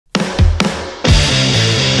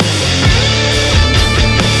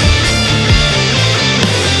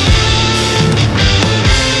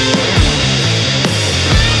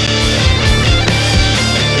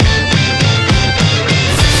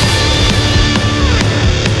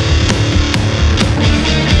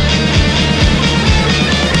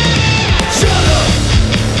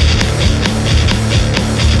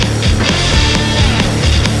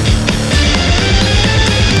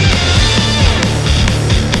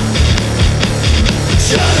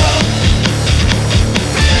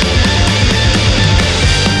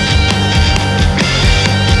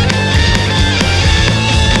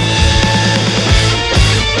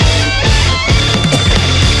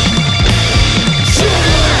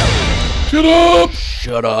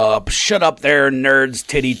Shut up! Shut up there, nerds,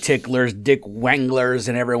 titty ticklers, dick wanglers,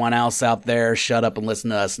 and everyone else out there. Shut up and listen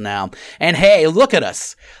to us now. And hey, look at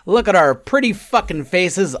us. Look at our pretty fucking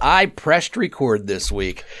faces. I pressed record this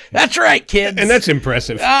week. That's right, kids. And that's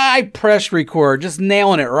impressive. I pressed record, just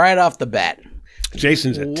nailing it right off the bat.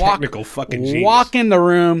 Jason's a technical fucking genius. Walk in the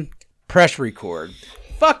room, press record.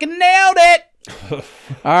 Fucking nailed it!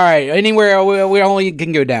 All right, anywhere, we only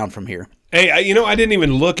can go down from here. Hey, I didn't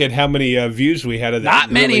even look at how many views we had of that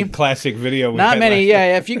Not many. really classic video. Not many,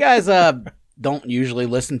 yeah. If you guys don't usually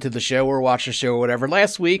listen to the show or watch the show or whatever,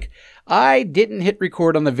 last week I didn't hit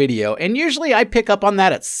record on the video, and usually I pick up on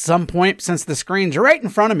that at some point since the screen's right in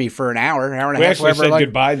front of me for an hour and a half. We actually said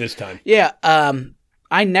goodbye this time. Yeah,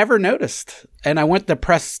 I never noticed, and I went to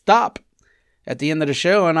press stop at the end of the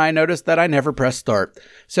show, and I noticed that I never pressed start.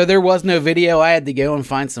 So there was no video. I had to go and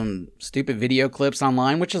find some stupid video clips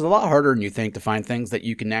online, which is a lot harder than you think to find things that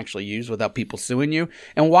you can actually use without people suing you.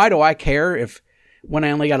 And why do I care if when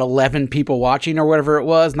I only got 11 people watching or whatever it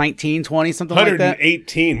was, 19, 20, something like that?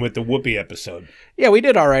 118 with the Whoopi episode. Yeah, we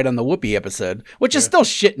did all right on the Whoopi episode, which is still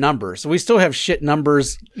shit numbers. We still have shit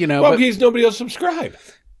numbers, Well, because nobody else subscribed.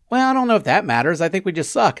 Well, I don't know if that matters. I think we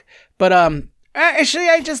just suck. But, actually,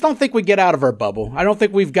 I just don't think we get out of our bubble. I don't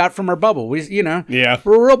think we've got from our bubble. Yeah.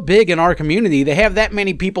 We're real big in our community. They have that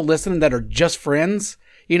many people listening that are just friends,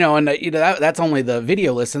 and that's only the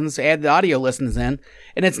video listens. Add the audio listens in,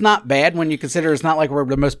 and it's not bad when you consider it's not like we're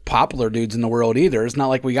the most popular dudes in the world either. It's not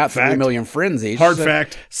like we got 3 million friends each. Hard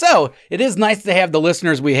fact. So it is nice to have the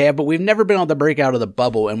listeners we have, but we've never been able to break out of the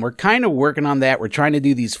bubble, and we're kind of working on that. We're trying to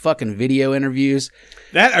do these fucking video interviews.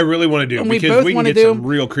 That I really want to do, because we can get some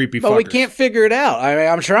real creepy fuckers. But we can't figure it out.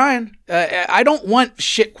 I'm trying. I don't want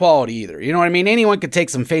shit quality either. You know what I mean? Anyone could take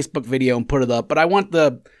some Facebook video and put it up, but I want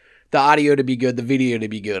the audio to be good, the video to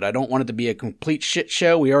be good. I don't want it to be a complete shit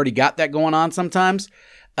show. We already got that going on sometimes.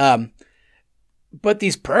 But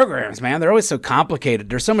these programs, man, they're always so complicated.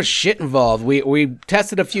 There's so much shit involved. We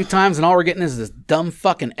tested a few times, and all we're getting is this dumb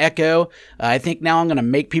fucking echo. I think now I'm going to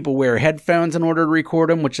make people wear headphones in order to record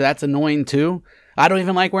them, which that's annoying too. I don't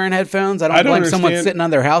even like wearing headphones. I don't blame someone sitting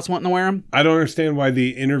on their house wanting to wear them. I don't understand why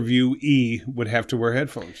the interviewee would have to wear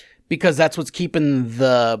headphones. Because that's what's keeping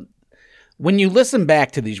when you listen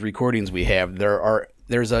back to these recordings we have,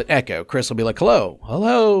 there's an echo. Chris will be like,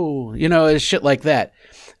 hello, it's shit like that.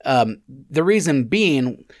 The reason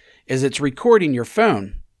being is it's recording your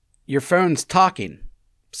phone. Your phone's talking.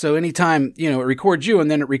 So anytime, it records you,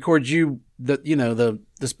 and then it records you, the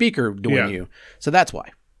speaker doing you. So that's why.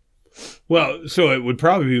 Well, so it would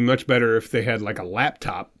probably be much better if they had like a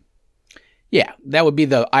laptop. Yeah, that would be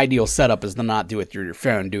the ideal setup, is to not do it through your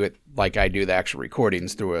phone. Do it like I do the actual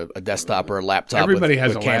recordings through a desktop or a laptop. Everybody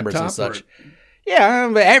has with a cameras laptop and such. Yeah,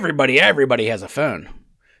 but everybody has a phone.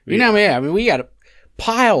 I mean, we got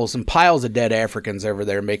piles and piles of dead Africans over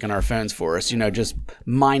there making our phones for us, just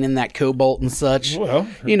mining that cobalt and such. Well,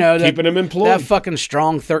 keeping them employed. That fucking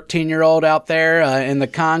strong 13-year-old out there in the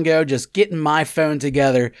Congo just getting my phone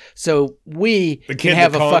together so we can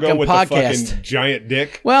have a fucking with podcast. The fucking giant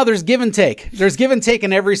dick. Well, there's give and take. There's give and take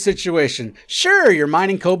in every situation. Sure, you're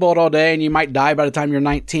mining cobalt all day and you might die by the time you're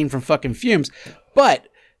 19 from fucking fumes, but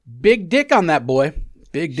big dick on that boy.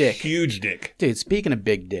 Big dick. Huge dick. Dude, speaking of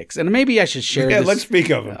big dicks, and maybe I should share this. Yeah, let's speak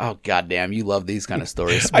of them. Oh, goddamn, you love these kind of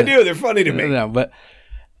stories. I do. They're funny to me. No, but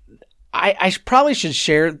I probably should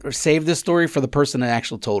share or save this story for the person that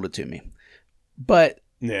actually told it to me. But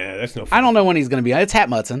nah, that's no fun. I don't know when he's going to be on. It's Hat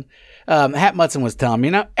Mutson. Hat Mutson was telling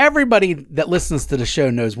me, everybody that listens to the show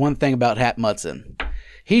knows one thing about Hat Mutson.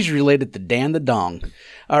 He's related to Dan the Dong.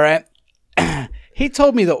 All right? He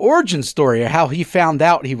told me the origin story of how he found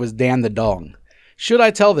out he was Dan the Dong. Should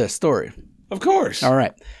I tell this story? Of course. All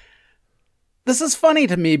right. This is funny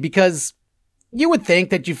to me because you would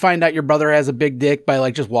think that you find out your brother has a big dick by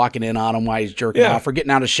like just walking in on him while he's jerking off or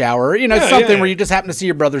getting out of the shower, something where you just happen to see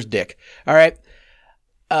your brother's dick. All right.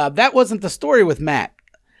 That wasn't the story with Matt.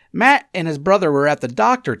 Matt and his brother were at the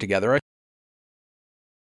doctor together.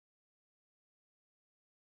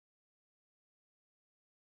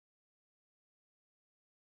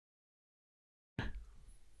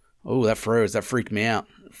 Oh, that froze. That freaked me out.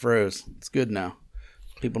 It froze. It's good now.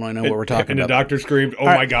 People don't know what we're talking about. And the doctor screamed, "Oh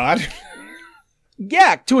my God."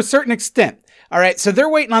 Yeah, to a certain extent. All right, so they're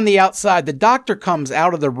waiting on the outside. The doctor comes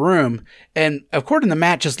out of the room, and according to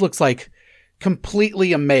Matt, just looks like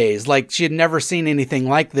completely amazed, like she had never seen anything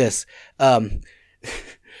like this. And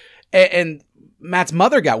Matt's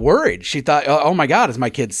mother got worried. She thought, "Oh my God, is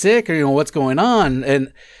my kid sick? Or what's going on?"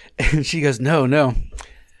 And she goes, "No.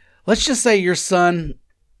 Let's just say your son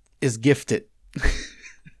is gifted."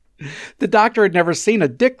 The doctor had never seen a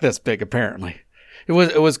dick this big, apparently. It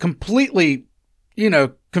was completely,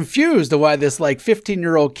 confused to why this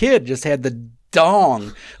 15-year-old kid just had the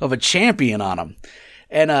dong of a champion on him.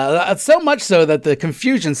 And so much so that the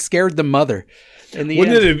confusion scared the mother. Wouldn't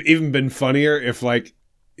it have even been funnier if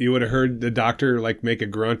you would have heard the doctor make a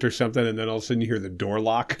grunt or something, and then all of a sudden you hear the door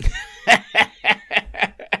lock?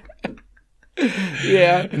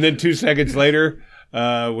 Yeah. And then 2 seconds later,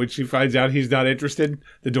 when she finds out he's not interested,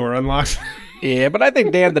 the door unlocks. Yeah, but I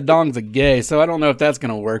think Dan the Dong's a gay, so I don't know if that's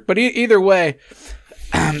going to work. But either way,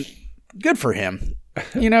 good for him.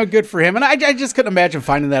 Good for him. And I just couldn't imagine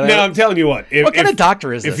finding that out. No, I'm telling you what. What kind of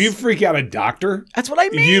doctor is this? If you freak out a doctor, that's what I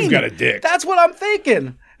mean. You've got a dick. That's what I'm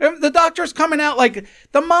thinking. The doctor's coming out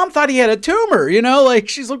the mom thought he had a tumor,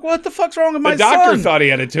 she's like, what the fuck's wrong with my son? The doctor thought he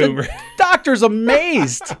had a tumor. The doctor's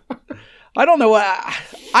amazed. I don't know.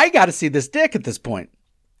 I got to see this dick at this point.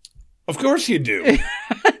 Of course you do.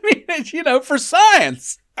 I mean, for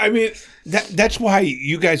science. I mean, that's why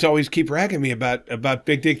you guys always keep ragging me about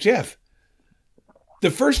Big Dick Jeff. The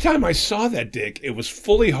first time I saw that dick, it was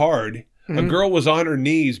fully hard. Mm-hmm. A girl was on her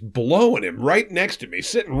knees blowing him right next to me,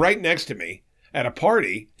 sitting right next to me at a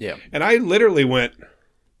party. Yeah. And I literally went,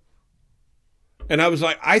 and I was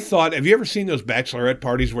like, have you ever seen those bachelorette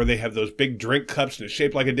parties where they have those big drink cups and it's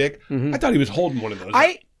shaped like a dick? Mm-hmm. I thought he was holding one of those.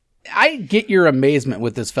 I get your amazement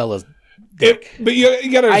with this fella's dick. But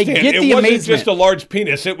you got to understand, it wasn't amazement. Just a large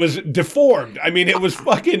penis. It was deformed. I mean, it was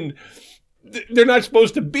fucking... They're not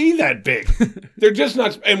supposed to be that big. They're just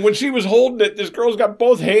not. And when she was holding it, this girl's got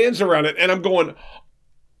both hands around it. And I'm going,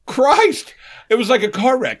 Christ. It was like a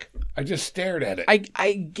car wreck. I just stared at it.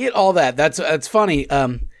 I get all that. That's funny.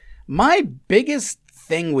 My biggest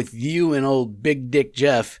thing with you and old Big Dick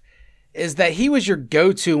Jeff is that he was your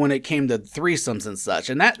go-to when it came to threesomes and such.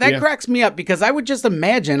 And that cracks me up because I would just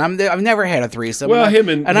imagine, I've never had a threesome. Well, him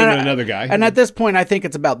and another guy. And at this point, I think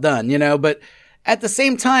it's about done, but... At the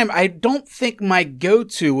same time, I don't think my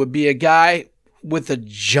go-to would be a guy with a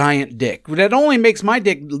giant dick. That only makes my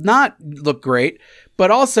dick not look great, but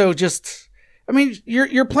also just,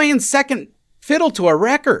 you're playing second fiddle to a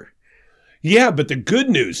wrecker. Yeah, but the good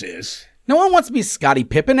news is... No one wants to be Scottie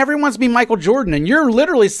Pippen. Everyone wants to be Michael Jordan, and you're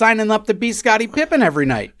literally signing up to be Scottie Pippen every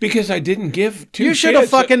night. Because I didn't give two shits. You should have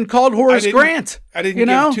fucking called Horace Grant. I didn't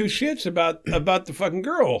give two shits about the fucking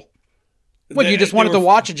girl. What, you just wanted to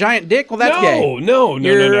watch a giant dick? Well, that's gay. No.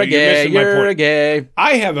 You're missing my point. You're gay.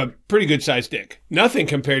 I have a pretty good sized dick. Nothing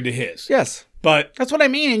compared to his. Yes. But that's what I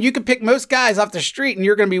mean. And you can pick most guys off the street and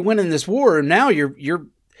you're going to be winning this war. And now you're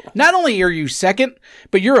not only are you second,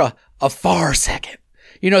 but you're a far second.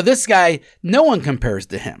 This guy, no one compares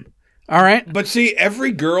to him. All right. But see,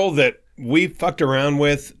 every girl that we fucked around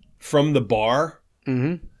with from the bar,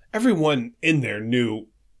 everyone in there knew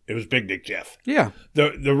it was Big Dick Jeff. Yeah.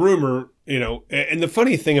 The rumor, and the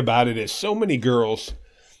funny thing about it is so many girls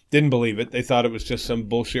didn't believe it. They thought it was just some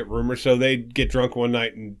bullshit rumor. So they'd get drunk one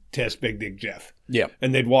night and test Big Dick Jeff. Yeah.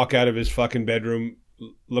 And they'd walk out of his fucking bedroom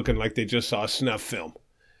looking like they just saw a snuff film.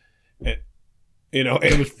 And,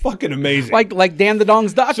 it was fucking amazing. like Dan the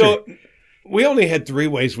Dong's doctor. So we only had 3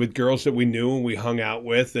 ways with girls that we knew and we hung out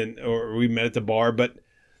with or we met at the bar. But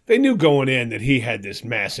they knew going in that he had this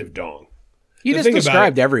massive dong. You just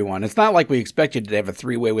described everyone. It's not like we expected to have a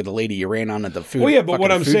 3-way with a lady you ran on at the food. Well, yeah, but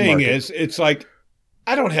what I'm saying market. is, it's like,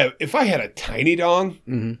 if I had a tiny dong,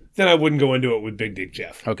 then I wouldn't go into it with Big Dick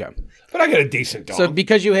Jeff. Okay. But I got a decent dong. So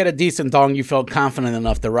because you had a decent dong, you felt confident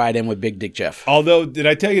enough to ride in with Big Dick Jeff. Although, did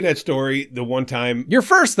I tell you that story the one time? You're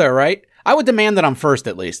first though, right? I would demand that I'm first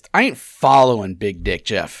at least. I ain't following Big Dick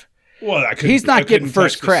Jeff. Well, he's not getting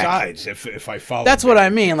first crack. Sides if I follow. That's what I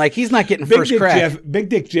mean. He's not getting first crack. Big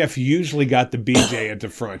Dick Jeff usually got the BJ at the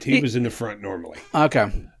front. He was in the front normally.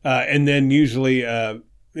 Okay. And then usually,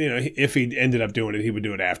 if he ended up doing it, he would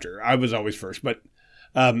do it after. I was always first. But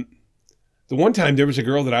the one time there was a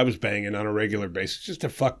girl that I was banging on a regular basis, just a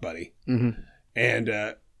fuck buddy,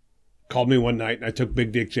 and called me one night, and I took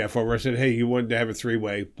Big Dick Jeff over. I said, "Hey, you wanted to have a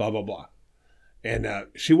 3-way, blah blah blah," and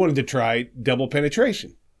she wanted to try double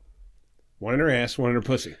penetration. One in her ass, one in her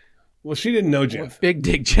pussy. Well, she didn't know Jeff. Big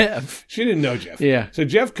Dick Jeff. She didn't know Jeff. Yeah. So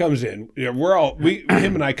Jeff comes in.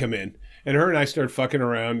 Him and I come in, and her and I start fucking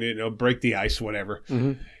around, break the ice, whatever.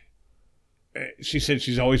 She said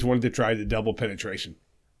she's always wanted to try the double penetration.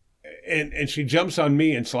 And she jumps on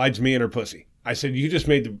me and slides me in her pussy. I said, you just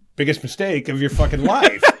made the biggest mistake of your fucking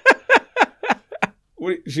life.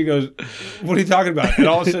 She goes, what are you talking about? And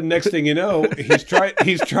all of a sudden, next thing you know, he's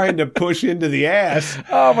trying to push into the ass.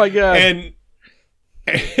 Oh my God.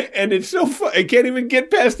 And it's so fun. I can't even get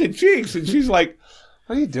past the cheeks. And she's like,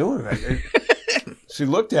 what are you doing? She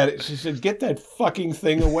looked at it. She said, "Get that fucking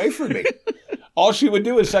thing away from me." All she would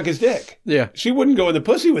do is suck his dick. Yeah. She wouldn't go in the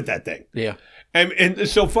pussy with that thing. Yeah. And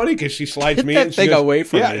it's so funny because she slides me that and she thing goes, away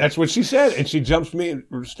from yeah, me. that's what she said. And she jumps me and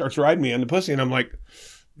starts riding me on the pussy. And I'm like,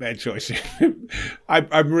 bad choice.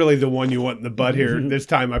 I'm really the one you want in the butt here this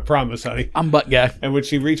time. I promise, honey. I'm butt guy. And when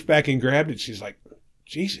she reached back and grabbed it, she's like,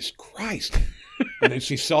 Jesus Christ. And then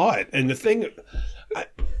she saw it. And the thing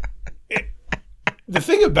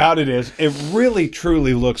about it is, it really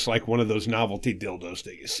truly looks like one of those novelty dildos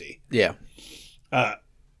that you see. Yeah.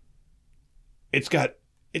 It's got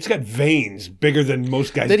veins bigger than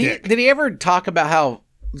most guys' dick. Did he ever talk about how?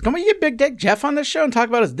 Can we get Big Dick Jeff on this show and talk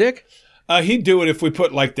about his dick? He'd do it if we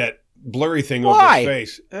put like that blurry thing over his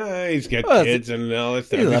face. He's got kids and all that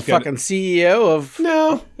stuff. He's the fucking CEO of.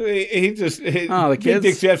 No, he just. The kids. Big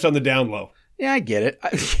Dick Jeff's on the down low. Yeah, I get it.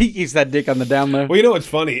 He keeps that dick on the down low. Well, you know what's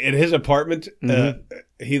funny? In his apartment,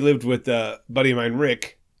 he lived with a buddy of mine,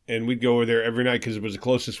 Rick, and we'd go over there every night because it was the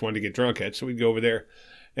closest one to get drunk at. So we'd go over there,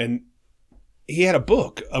 and he had a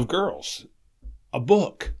book of girls,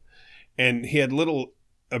 and he had little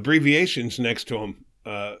abbreviations next to him.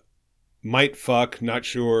 Might fuck, not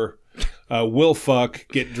sure. Will fuck,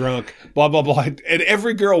 get drunk, blah, blah, blah. And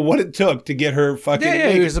every girl, what it took to get her fucking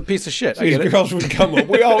naked. He was a piece of shit. So these girls would come over.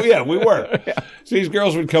 We were. Yeah. So these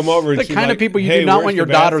girls would come over. And the kind of people you do not want your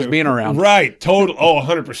daughters being around. Right. Total. Oh,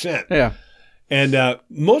 100%. Yeah. And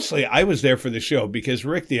mostly I was there for the show because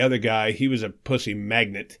Rick, the other guy, he was a pussy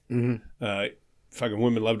magnet. Mm-hmm. Fucking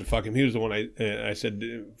women loved to fuck him. He was the one I said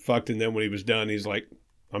fucked, and then when he was done, he's like,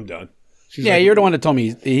 I'm done. She's like, you're the one that told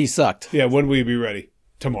me he sucked. Yeah, when will you be ready?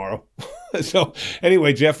 Tomorrow. So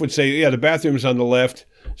anyway, Jeff would say, yeah, the bathroom's on the left,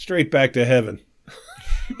 straight back to heaven.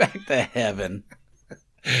 Back to heaven.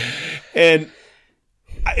 And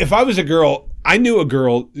if I was a girl, I knew a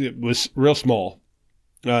girl that was real small.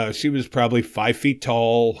 She was probably 5 feet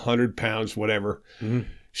tall, 100 pounds, whatever.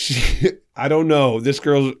 Mm-hmm. I don't know. This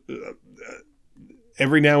girl's...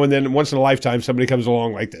 every now and then, once in a lifetime, somebody comes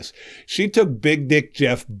along like this. She took Big Dick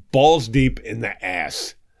Jeff balls deep in the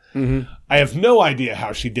ass. Mm-hmm. I have no idea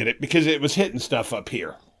how she did it because it was hitting stuff up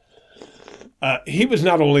here. He was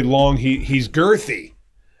not only long, he's girthy.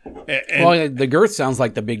 Well, the girth sounds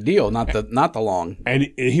like the big deal, not the long. And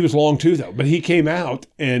he was long too, though. But he came out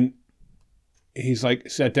and he's like,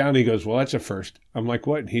 sat down. And he goes, well, that's a first. I'm like,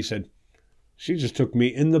 what? And he said, she just took me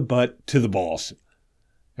in the butt to the balls.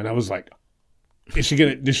 And I was like, does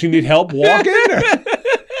she need help walking?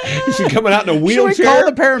 Is she coming out in a wheelchair? Should we call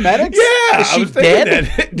the paramedics? Yeah. Is she dead?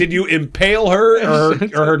 That. Did you impale her or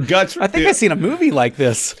her guts? I think I've seen a movie like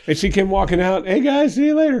this. And she came walking out, hey guys, see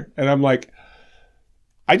you later. And I'm like,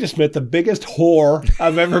 I just met the biggest whore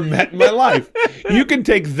I've ever met in my life. You can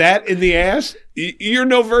take that in the ass. You're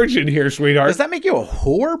no virgin here, sweetheart. Does that make you a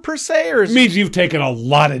whore per se? Or it means you've taken a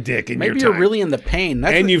lot of dick in your time. Maybe you're really into pain.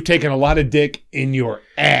 You've taken a lot of dick in your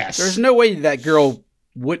ass. There's no way that girl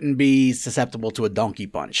wouldn't be susceptible to a donkey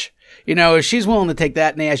punch. You know, if she's willing to take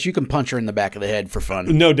that in the ass, you can punch her in the back of the head for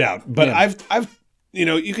fun. No doubt. But yeah. I've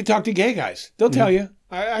you can talk to gay guys. They'll tell you.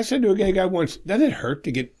 I said to a gay guy once, doesn't it hurt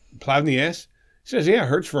to get plowed in the ass? He says, yeah, it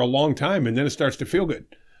hurts for a long time, and then it starts to feel good.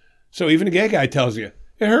 So even a gay guy tells you,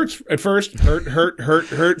 it hurts at first.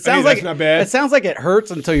 Hurt. Sounds like that's not bad. It sounds like it hurts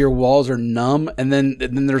until your walls are numb, and then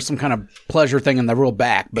there's some kind of pleasure thing in the real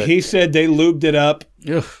back. But he said they lubed it up.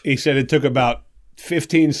 Ugh. He said it took about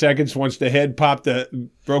 15 seconds once the head broke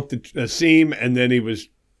the seam, and then he was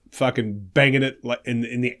fucking banging it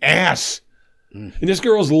in the ass. And this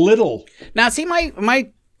girl's little. Now, see,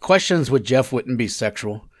 my questions with Jeff wouldn't be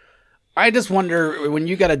sexual. I just wonder, when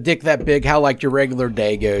you got a dick that big, how like your regular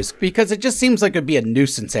day goes, because it just seems like it'd be a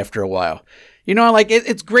nuisance after a while. You know, like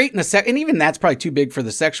it's great in a and even that's probably too big for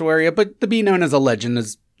the sexual area, but to be known as a legend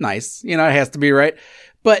is nice. You know, it has to be, right?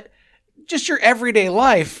 But just your everyday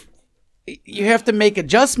life, you have to make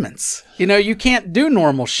adjustments. You know, you can't do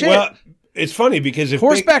normal shit. Well, it's funny because if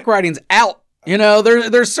horseback riding's out, you know,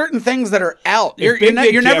 there's certain things that are out.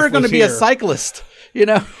 You're never going to be a cyclist. You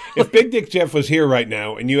know, if Big Dick Jeff was here right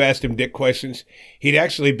now and you asked him dick questions, he'd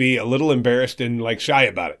actually be a little embarrassed and like shy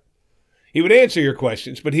about it. He would answer your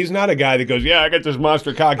questions, but he's not a guy that goes, yeah, I got this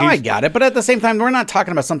monster cock. I got it. But at the same time, we're not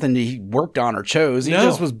talking about something that he worked on or chose. He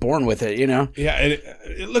just was born with it, you know? Yeah, and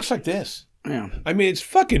it looks like this. Yeah. I mean, it's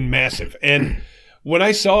fucking massive. And when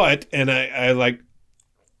I saw it, and I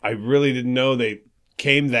really didn't know they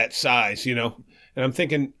came that size, you know? And I'm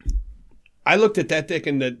thinking, I looked at that dick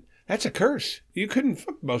and that's a curse. You couldn't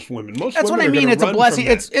fuck most women. That's what I mean. It's a blessing.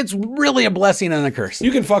 It's really a blessing and a curse.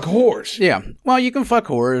 You can fuck whores. Yeah. Well, you can fuck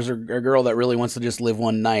whores or a girl that really wants to just live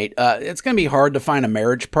one night. It's going to be hard to find a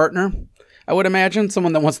marriage partner. I would imagine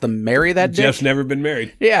someone that wants to marry that dick. Jeff's never been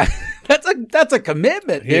married. Yeah, that's a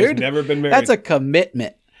commitment, dude. He has never been married. That's a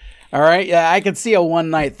commitment. All right, yeah, I could see a one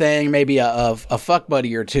night thing, maybe a fuck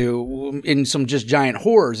buddy or two, in some just giant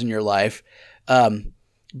whores in your life.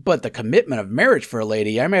 But the commitment of marriage for a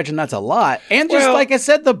lady, I imagine that's a lot. And just like I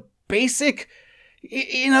said, the basic,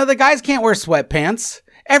 the guys can't wear sweatpants.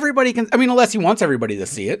 Everybody can. I mean, unless he wants everybody to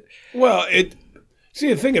see it. Well,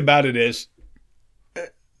 the thing about it is,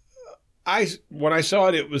 when I saw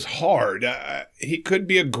it, it was hard. He could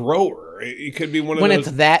be a grower. He could be one of those. When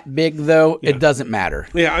it's that big, though, it doesn't matter.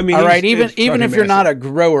 Yeah, I mean, all right. Even if you're not a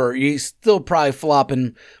grower, you still probably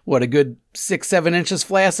flopping a good 6-7 inches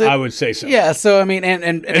flaccid. I would say so. Yeah. So I mean,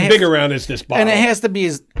 and big around as this bottle, and it has to be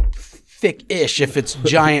as thick-ish if it's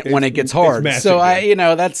giant when it gets hard. Massive, so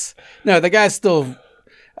the guy's still.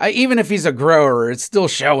 Even if he's a grower, it's still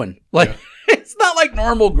showing. It's not like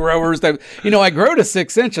normal growers that, I grow to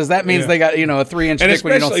 6 inches. That means they got, a 3-inch dick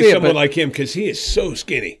when you don't see it. Especially someone like him, because he is so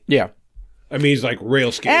skinny. Yeah. I mean, he's like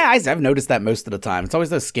rail skinny. Yeah, I've noticed that most of the time. It's always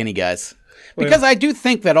those skinny guys. Because I do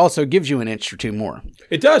think that also gives you an inch or two more.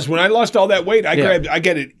 It does. When I lost all that weight, I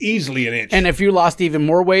get it easily an inch. And if you lost even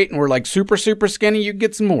more weight and were like super, super skinny, you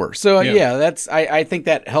get some more. So I think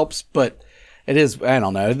that helps, but it is, I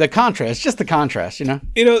don't know, the contrast, just the contrast,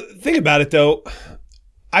 Think about it though.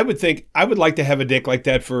 I would like to have a dick like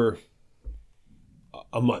that for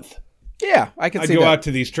a month. Yeah, I can see I'd that. go out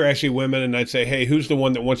to these trashy women and I'd say, hey, who's the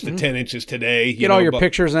one that wants the 10 inches today? Get all your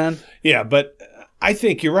pictures in. Yeah, but I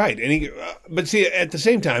think you're right. But see, at the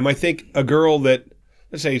same time, I think a girl that,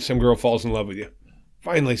 let's say some girl falls in love with you,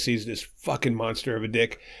 finally sees this fucking monster of a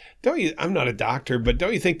dick. I'm not a doctor, but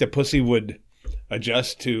don't you think the pussy would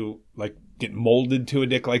adjust to get molded to a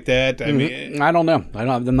dick like that? I mean, I don't know.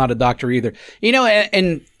 I'm not a doctor either.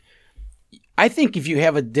 And I think if you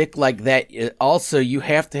have a dick like that, also you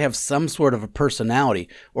have to have some sort of a personality,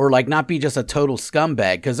 or not be just a total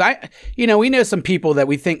scumbag. Because we know some people that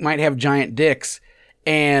we think might have giant dicks,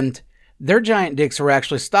 and their giant dicks were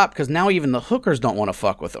actually stopped because now even the hookers don't want to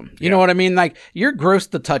fuck with them. You know what I mean? You're gross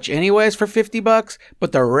to touch anyways for $50,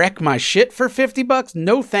 but to wreck my shit for $50,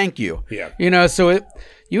 no thank you. Yeah. So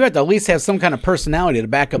you have to at least have some kind of personality to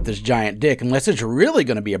back up this giant dick, unless it's really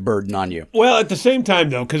going to be a burden on you. Well, at the same time,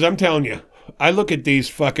 though, because I'm telling you, I look at these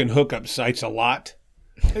fucking hookup sites a lot.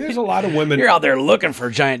 And there's a lot of women. You're out there looking for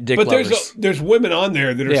giant dick lovers. But there's women on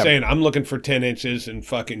there that are saying, I'm looking for 10 inches and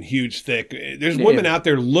fucking huge thick. There's women out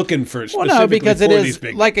there looking for specifically for these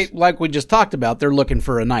big dicks. Like we just talked about, they're looking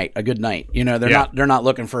for a good night. They're not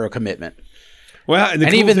looking for a commitment. Well, and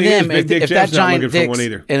cool even thing them, is, Big Dick Jeff's not looking for one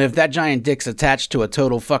either. And if that giant dick's attached to a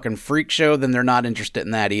total fucking freak show, then they're not interested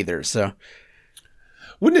in that either. So,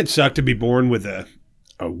 wouldn't it suck to be born with a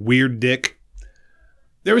weird dick?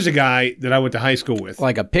 There was a guy that I went to high school with.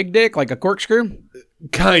 Like a pig dick? Like a corkscrew?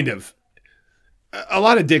 Kind of. A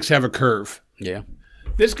lot of dicks have a curve. Yeah.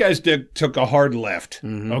 This guy's dick took a hard left.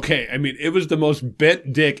 Mm-hmm. Okay. I mean, it was the most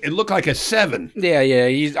bent dick. It looked like a 7. Yeah.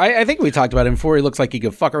 I think we talked about him before. He looks like he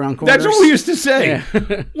could fuck around corners. That's what we used to say.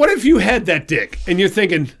 Yeah. What if you had that dick and you're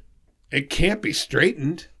thinking, it can't be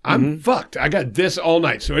straightened. I'm fucked. I got this all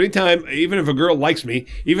night. So anytime, even if a girl likes me,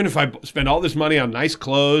 even if I spend all this money on nice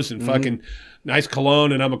clothes and fucking nice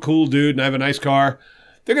cologne and I'm a cool dude and I have a nice car,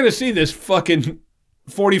 they're going to see this fucking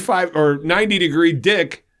 45 or 90 degree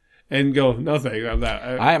dick and go, no thanks.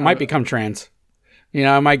 I might become trans.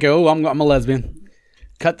 I might go, I'm a lesbian.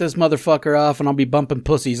 Cut this motherfucker off and I'll be bumping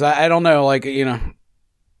pussies. I don't know. I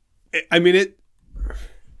mean,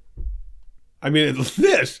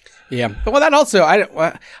 this. Yeah. Well, that also, I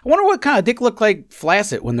wonder what kind of dick look like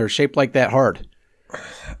flaccid when they're shaped like that hard.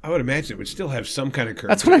 I would imagine it would still have some kind of curve.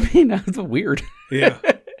 That's what I mean. That's weird. Yeah.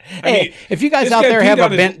 Hey, if you guys out there have a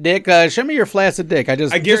bent dick, show me your flaccid dick. I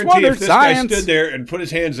guarantee if this guy stood there and put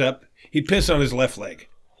his hands up, he'd piss on his left leg.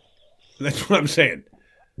 That's what I'm saying.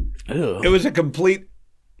 Ew. It was a complete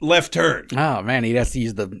left turn. Oh, man. He has to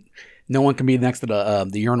use no one can be next to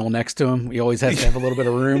the urinal next to him. He always has to have a little bit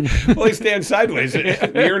of room. Well, he stands sideways.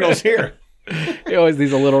 The urinal's here. He always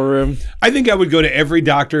needs a little room. I think I would go to every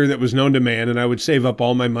doctor that was known to man, and I would save up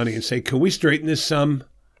all my money and say, can we straighten this some?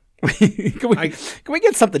 Can we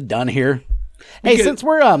get something done here? Hey, since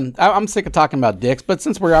we're I'm sick of talking about dicks, but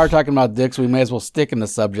since we are talking about dicks, we may as well stick in the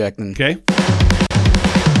subject. Okay.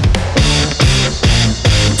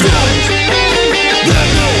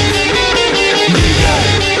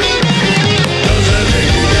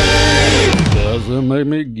 Doesn't make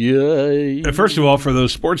me gay. First of all, for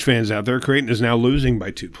those sports fans out there, Creighton is now losing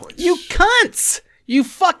by 2 points. You cunts! You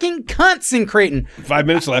fucking cunts in Creighton. 5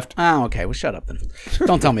 minutes left. Oh, okay. Well, shut up then.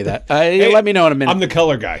 Don't tell me that. Let me know in a minute. I'm the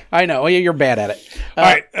color guy. I know. You're bad at it. All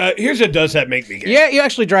right. Here's a does that make me gay? Yeah, you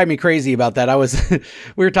actually drive me crazy about that.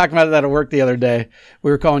 We were talking about that at work the other day.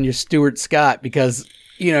 We were calling you Stuart Scott because,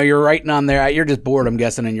 you're writing on there. You're just bored, I'm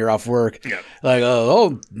guessing, and you're off work. Yeah. Like,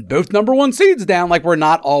 both number one seeds down. Like, we're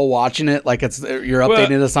not all watching it. Like, you're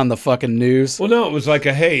updating us on the fucking news. Well, no, it was like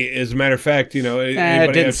hey, as a matter of fact, it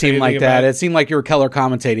didn't seem like that. It seemed like you were color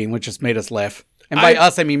commentating, which just made us laugh. And by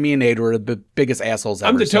us, I mean me and Nate were the biggest assholes ever.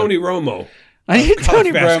 I'm the Tony Romo. You're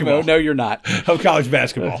Tony Romo. No, you're not. Of college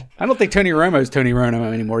basketball. I don't think Tony Romo's Tony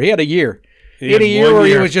Romo anymore. He had a year. He had a year where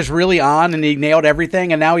he was just really on and he nailed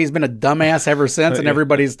everything, and now he's been a dumbass ever since, and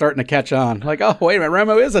everybody's starting to catch on. Like, oh, wait a minute,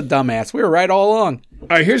 Romo is a dumbass. We were right all along. All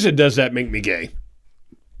right, here's a does that make me gay?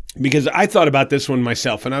 Because I thought about this one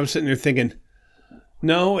myself, and I was sitting there thinking,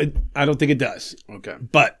 no, I don't think it does. Okay.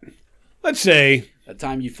 But let's say... That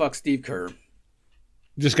time you fucked Steve Kerr.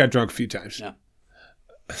 Just got drunk a few times. Yeah.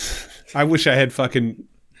 I wish I had fucking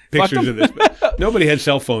pictures of this. But nobody had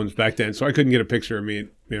cell phones back then, so I couldn't get a picture of me,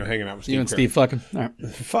 hanging out with Steve. You and Kerr. Steve fucking. All right.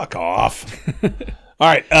 Fuck off. All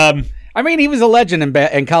right. I mean, he was a legend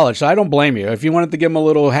in college, so I don't blame you. If you wanted to give him a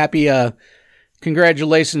little happy,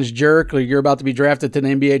 congratulations, jerk, or you're about to be drafted to the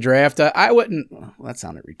NBA draft, I wouldn't. Well, that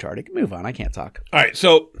sounded retarded. Move on. I can't talk. All right.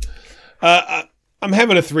 So I'm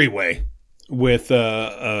having a three-way with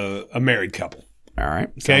a married couple. All right.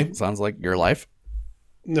 Okay. Sounds like your life.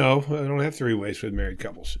 No, I don't have three ways with married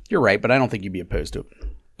couples. You're right, but I don't think you'd be opposed to it.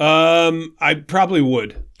 I probably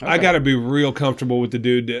would. Okay. I got to be real comfortable with the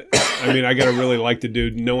dude. I got to really like the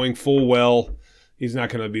dude, knowing full well he's not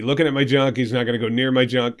going to be looking at my junk. He's not going to go near my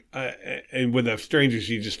junk. And with strangers,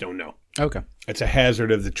 you just don't know. Okay. It's a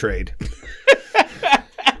hazard of the trade.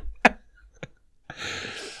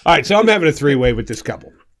 All right, so I'm having a three-way with this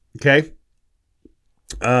couple. Okay?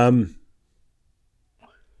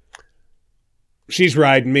 She's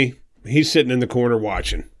riding me. He's sitting in the corner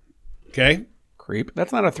watching. Okay? Creep.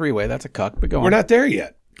 That's not a three-way. That's a cuck, but go on. We're not there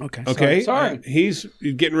yet. Okay. Okay? Sorry. He's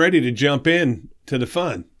getting ready to jump in to the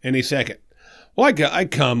fun any second. Well, I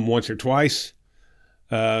come once or twice.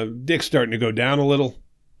 Dick's starting to go down a little.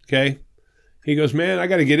 Okay? He goes, man, I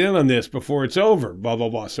got to get in on this before it's over. Blah, blah,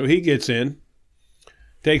 blah. So he gets in,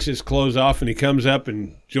 takes his clothes off, and he comes up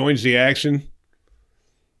and joins the action.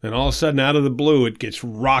 And all of a sudden, out of the blue, it gets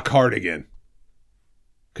rock hard again.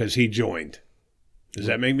 Because he joined. Does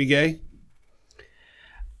that make me gay?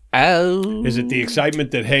 Oh. Is it the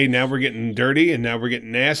excitement that, hey, now we're getting dirty and now we're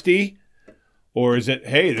getting nasty? Or is it,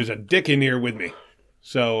 hey, there's a dick in here with me,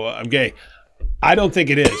 so I'm gay? I don't think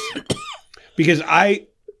it is. Because and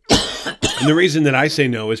the reason that I say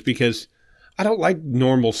no is because I don't like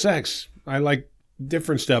normal sex. I like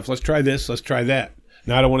different stuff. Let's try this. Let's try that.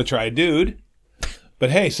 Now, I don't want to try a dude. But,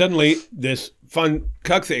 hey, suddenly this fun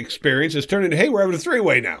cuck experience is turning into, hey, we're having a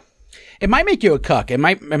three-way now. It might make you a cuck. It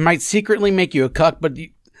might secretly make you a cuck, but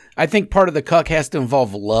I think part of the cuck has to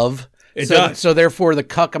involve love. It does. So therefore, the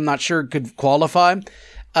cuck, I'm not sure, could qualify.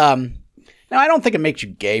 Now, I don't think it makes you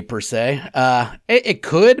gay, per se. It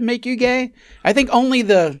could make you gay. I think only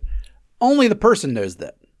the person knows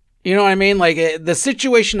that. You know what I mean? Like, the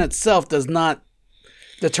situation itself does not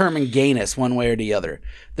determine gayness one way or the other.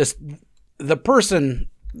 The person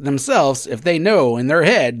themselves, if they know in their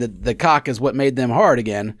head that the cock is what made them hard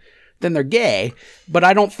again, then they're gay. But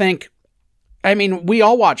I don't think, we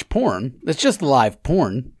all watch porn. It's just live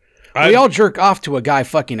porn. We all jerk off to a guy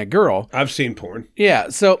fucking a girl. I've seen porn. Yeah.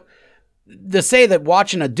 So to say that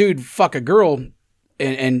watching a dude fuck a girl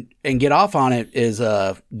and get off on it is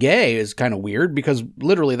gay is kind of weird, because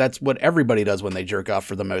literally that's what everybody does when they jerk off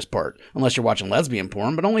for the most part, unless you're watching lesbian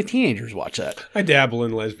porn, but only teenagers watch that. I dabble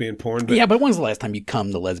in lesbian porn. But yeah, but when's the last time you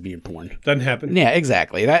come to lesbian porn? Doesn't happen. Yeah,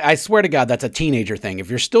 exactly. I swear to God, that's a teenager thing. If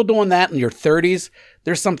you're still doing that in your 30s,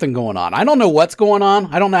 there's something going on. I don't know what's going on.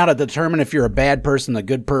 I don't know how to determine if you're a bad person, a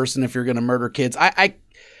good person, if you're going to murder kids. I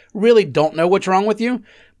really don't know what's wrong with you,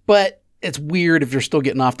 but it's weird if you're still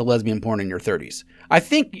getting off the lesbian porn in your 30s. I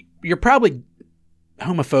think you're probably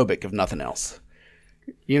homophobic, if nothing else.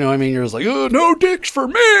 You know what I mean? You're just like, oh, no dicks for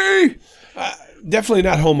me. Definitely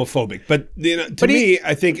not homophobic. But to me,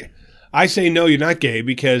 I think I say no, you're not gay,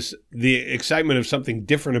 because the excitement of something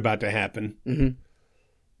different about to happen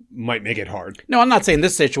might make it hard. No, I'm not saying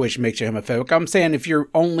this situation makes you homophobic. I'm saying if you're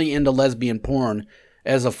only into lesbian porn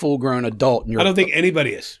as a full-grown adult. And I don't think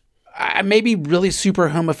anybody is. Maybe really super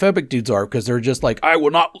homophobic dudes are, because they're just like, I will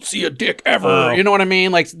not see a dick ever. Oh. You know what I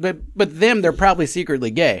mean? Like, but them, they're probably secretly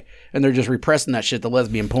gay, and they're just repressing that shit to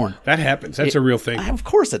lesbian porn. That happens. That's a real thing. Of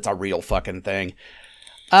course it's a real fucking thing.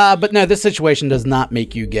 But no, this situation does not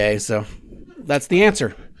make you gay, so That's the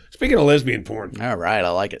answer. Speaking of lesbian porn. All right, I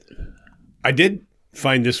like it. I did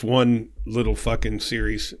find this one little fucking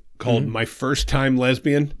series called My First Time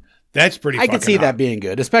Lesbian. That's pretty fucking I can see hot. that being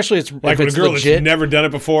good, especially Like if when a it's girl legit. that's never done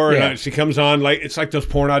it before, Yeah. and she comes on, like it's like those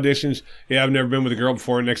porn auditions. Yeah, I've never been with a girl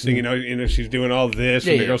before. Next thing you know, she's doing all this,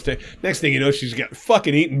 and the girl's next thing you know, she's got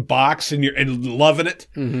fucking eating box and loving it,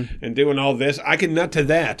 and doing all this. I can nut to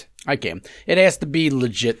that. I can. It has to be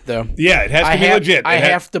legit, though. Yeah, it has to be legit. I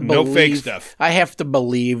have to believe. No fake stuff. I have to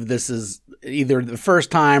believe this is either the first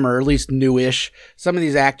time or at least newish. Some of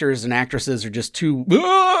these actors and actresses are just too. And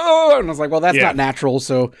I was like, well, that's not natural.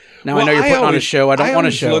 So now I know you're putting on a show. I don't want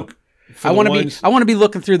a show. I want to be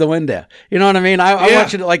looking through the window. You know what I mean? I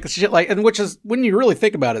want you to like shit like, and which is when you really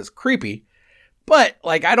think about it, it's creepy. But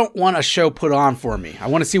like, I don't want a show put on for me. I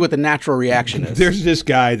want to see what the natural reaction is. There's this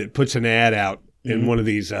guy that puts an ad out in one of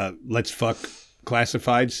these Let's Fuck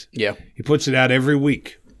classifieds. Yeah. He puts it out every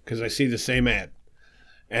week because I see the same ad.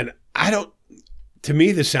 And to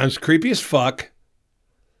me, this sounds creepy as fuck,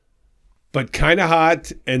 but kind of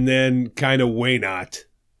hot and then kind of way not.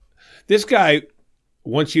 This guy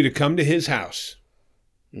wants you to come to his house.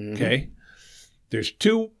 Okay. There's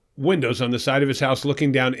 2 windows on the side of his house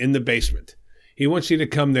looking down in the basement. He wants you to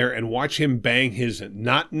come there and watch him bang his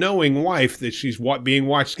not knowing wife that she's being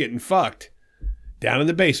watched getting fucked down in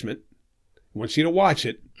the basement. He wants you to watch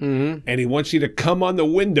it, and he wants you to come on the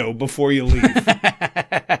window before you leave.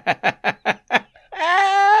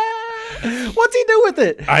 What's he do with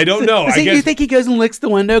it? I don't know. You think he goes and licks the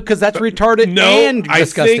window? Because that's retarded and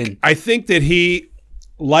disgusting. I think that he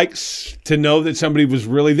likes to know that somebody was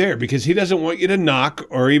really there because he doesn't want you to knock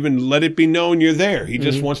or even let it be known you're there. He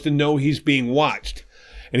just wants to know he's being watched.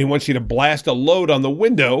 And he wants you to blast a load on the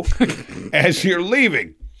window as you're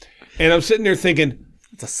leaving. And I'm sitting there thinking,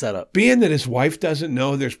 it's a setup. Being that his wife doesn't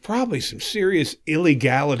know, there's probably some serious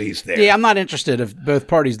illegalities there. Yeah, I'm not interested if both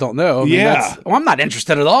parties don't know. I mean, Yeah. I'm not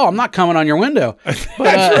interested at all. I'm not coming on your window. But,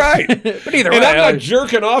 That's right. But either and way. I'm not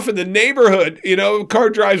jerking off in the neighborhood. You know, a car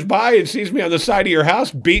drives by and sees me on the side of your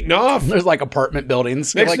house beating off. There's like apartment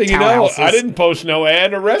buildings. Next like thing you know, townhouses. I didn't post no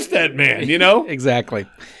ad. Arrest that man, you know? Exactly.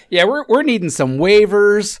 Yeah, we're needing some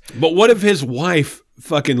waivers. But what if his wife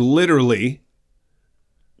fucking literally,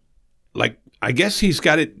 like, I guess he's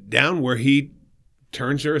got it down where he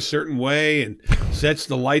turns her a certain way and sets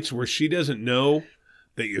the lights where she doesn't know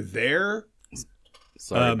that you're there.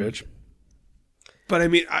 Sorry, bitch. But I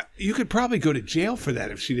mean, you could probably go to jail for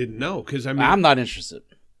that if she didn't know. Because I mean, I'm not interested.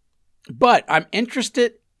 But I'm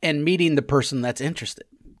interested in meeting the person that's interested,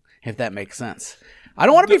 if that makes sense. I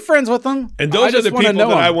don't want to be friends with them. And those are the people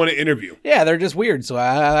that I want to interview. Yeah, they're just weird. So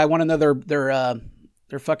I want to know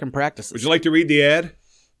their fucking practices. Would you like to read the ad?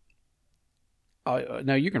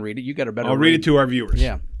 No, you can read it. You got a better. I'll read it to our viewers.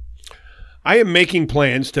 Yeah. I am making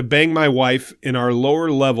plans to bang my wife in our lower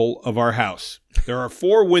level of our house. There are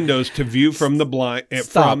 4 windows to view from the blind.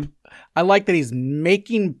 Stop. I like that he's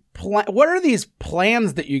making what are these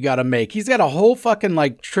plans that you got to make? He's got a whole fucking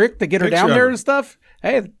like trick to get her down there and stuff.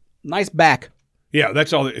 Hey, nice back. Yeah,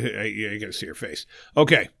 that's all. Yeah, you got to see her face.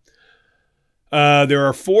 Okay. There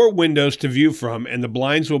are 4 windows to view from, and the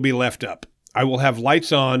blinds will be left up. I will have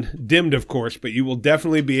lights on, dimmed, of course, but you will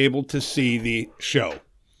definitely be able to see the show.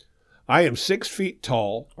 I am 6 feet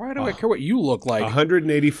tall. Why do I care what you look like?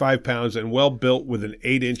 185 pounds and well built with an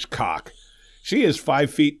 8-inch cock. She is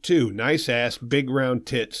 5 feet 2, nice ass, big round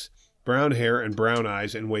tits, brown hair and brown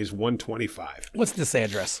eyes, and weighs 125. What's this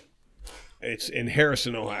address? It's in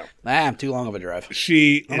Harrison, Ohio. I'm too long of a drive.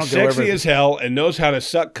 She is sexy as hell and knows how to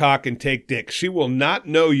suck cock and take dick. She will not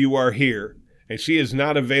know you are here, and she is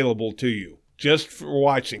not available to you. Just for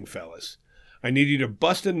watching, fellas. I need you to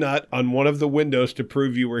bust a nut on one of the windows to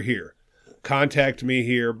prove you were here. Contact me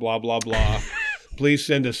here, blah, blah, blah. Please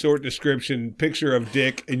send a short description, picture of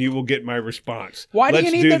dick, and you will get my response.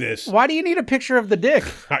 Let's do this. Why do you need a picture of the dick?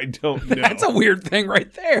 I don't know. That's a weird thing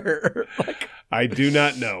right there. I do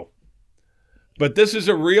not know. But this is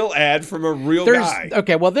a real ad from a real guy.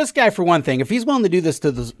 Okay, well, this guy, for one thing, if he's willing to do this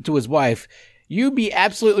to his wife, you'd be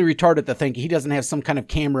absolutely retarded to think he doesn't have some kind of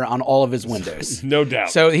camera on all of his windows. No doubt.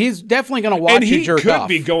 So he's definitely going to watch you jerk off. And he could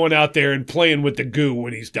be going out there and playing with the goo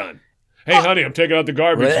when he's done. Hey, honey, I'm taking out the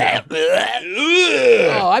garbage now.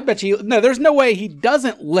 Oh, I bet you. No, there's no way he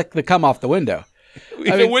doesn't lick the cum off the window. He's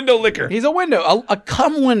a window licker. He's a window, a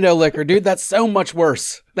cum window licker, dude. That's so much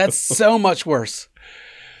worse. That's so much worse.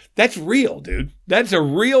 That's real, dude. That's a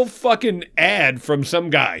real fucking ad from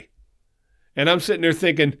some guy. And I'm sitting there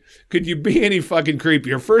thinking, could you be any fucking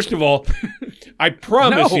creepier? First of all, I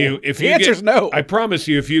promise you, if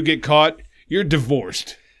you get caught, you're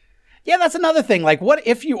divorced. Yeah, that's another thing. Like, what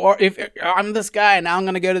if I'm this guy and now I'm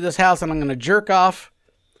going to go to this house and I'm going to jerk off?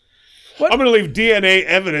 I'm going to leave DNA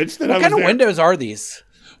evidence that I was What kind of there. windows are these?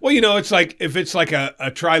 Well, it's like if it's like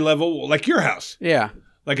a tri-level, like your house. Yeah.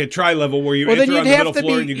 Like a tri-level where you enter on the middle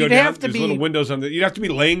floor and you go down. There's little windows on you'd have to be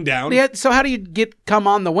laying down. Yeah, so how do you come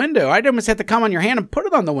on the window? I'd almost have to come on your hand and put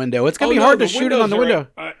it on the window. It's going to be hard to shoot it on the window.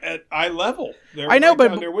 At eye level. I know,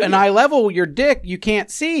 but an eye level, your dick, you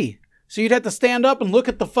can't see. So you'd have to stand up and look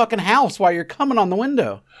at the fucking house while you're coming on the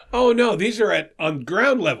window. Oh, no, these are on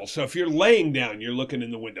ground level. So if you're laying down, you're looking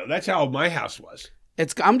in the window. That's how my house was.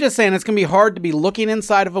 I'm just saying it's going to be hard to be looking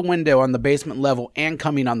inside of a window on the basement level and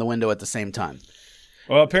coming on the window at the same time.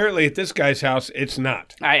 Well, apparently at this guy's house, it's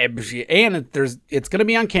not. It's going to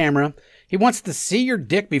be on camera. He wants to see your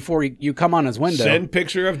dick before you come on his window. Send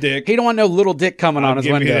picture of dick. He don't want no little dick coming on his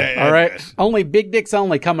window. All right? Only big dicks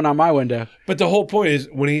only coming on my window. But the whole point is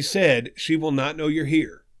when he said, she will not know you're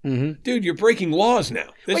here. Mm-hmm. Dude, you're breaking laws now.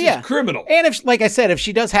 This is criminal. And if, like I said, if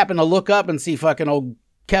she does happen to look up and see fucking old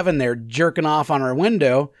Kevin there jerking off on her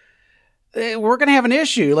window, we're going to have an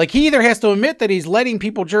issue. Like, he either has to admit that he's letting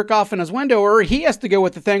people jerk off in his window, or he has to go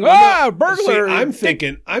with the thing, burglar. See, I'm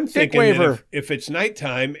thinking that if it's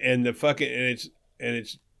nighttime and the fucking, and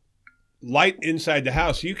it's light inside the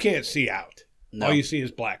house, you can't see out. No. All you see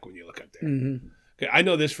is black when you look up there. Mm-hmm. Okay, I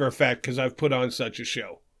know this for a fact because I've put on such a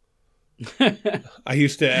show. I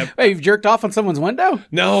used to. Wait, you've jerked off on someone's window?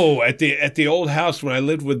 No, at the old house when I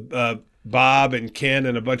lived with Bob and Ken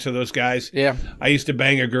and a bunch of those guys. Yeah. I used to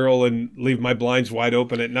bang a girl and leave my blinds wide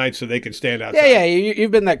open at night so they could stand outside. Yeah,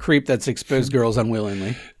 you've been that creep that's exposed girls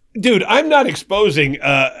unwillingly. Dude, I'm not exposing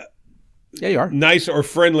yeah, you are. Nice or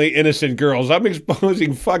friendly, innocent girls. I'm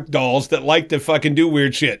exposing fuck dolls that like to fucking do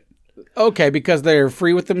weird shit. Okay, because they're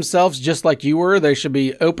free with themselves just like you were. They should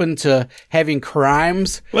be open to having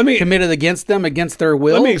crimes committed against them, against their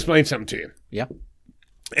will. Let me explain something to you. Yeah.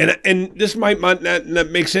 And this might not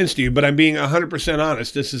make sense to you, but I'm being 100%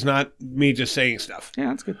 honest. This is not me just saying stuff.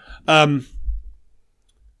 Yeah, that's good.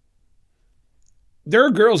 There are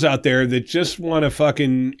girls out there that just want to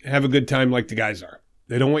fucking have a good time like the guys are.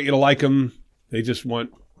 They don't want you to like them. They just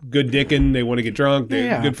want good dicking. They want to get drunk.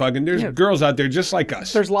 They're good fucking. There's girls out there just like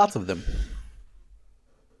us. There's lots of them.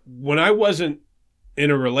 When I wasn't in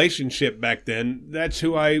a relationship back then, that's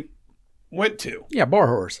who I went to. Yeah, bar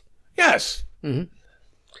whores. Yes. Mm-hmm.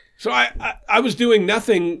 So I was doing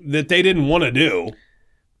nothing that they didn't want to do.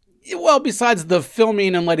 Well, besides the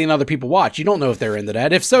filming and letting other people watch. You don't know if they're into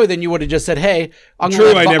that. If so, then you would have just said, hey, I'm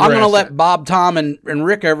going to let Bob, Tom, and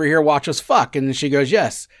Rick over here watch us fuck. And she goes,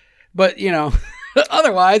 yes. But,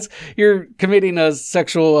 otherwise, you're committing a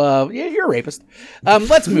sexual, you're a rapist.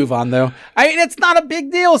 Let's move on, though. I mean, it's not a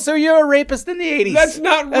big deal. So you're a rapist in the 80s. That's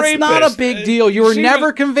not rapist. That's not a big deal. You were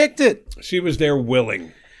never convicted. She was there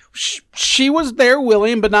willing. She was there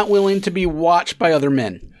willing, but not willing to be watched by other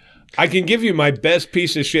men. I can give you my best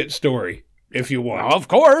piece of shit story if you want. Well, of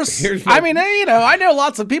course. I know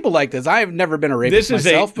lots of people like this. I have never been a rapist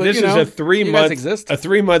myself. This is a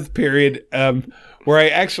 3-month period where I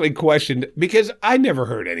actually questioned, because I never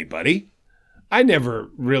hurt anybody. I never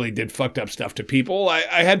really did fucked up stuff to people. I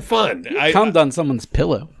had fun. I cummed on someone's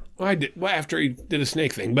pillow. Well, I did. Well, after he did a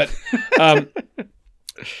snake thing, but.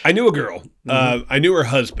 I knew a girl. I knew her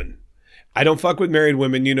husband. I don't fuck with married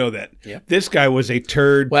women. You know that. Yep. This guy was a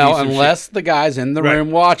turd. Well, unless the guy's in the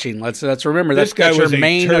room watching. Let's remember that's your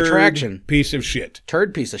main attraction. Piece of shit.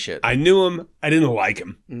 Turd piece of shit. I knew him. I didn't like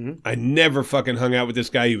him. Mm-hmm. I never fucking hung out with this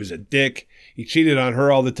guy. He was a dick. He cheated on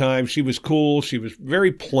her all the time. She was cool. She was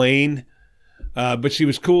very plain, but she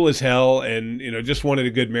was cool as hell, and just wanted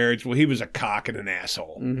a good marriage. Well, he was a cock and an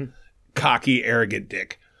asshole, cocky, arrogant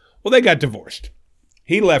dick. Well, they got divorced.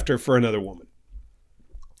 He left her for another woman.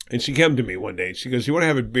 And she came to me one day and she goes, you want to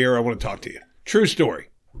have a beer? I want to talk to you. True story.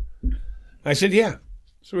 I said, yeah.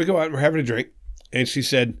 So we go out and we're having a drink. And she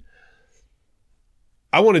said,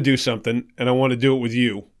 I want to do something and I want to do it with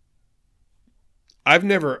you. I've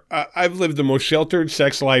lived the most sheltered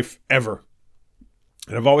sex life ever.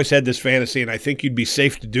 And I've always had this fantasy, and I think you'd be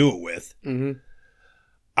safe to do it with. Mm-hmm.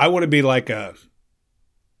 I want to be like an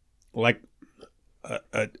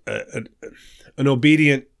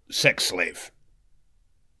obedient sex slave.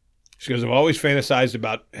 She goes, I've always fantasized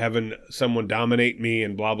about having someone dominate me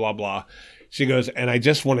and blah, blah, blah. She goes, and I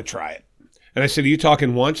just want to try it. And I said, are you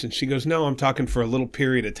talking once? And she goes, no, I'm talking for a little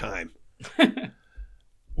period of time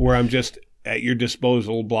where I'm just at your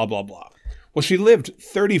disposal, blah, blah, blah. Well, she lived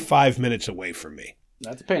 35 minutes away from me.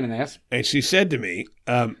 That's a pain in the ass. And she said to me,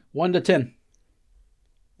 1 to 10.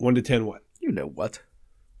 1 to 10 what? You know what.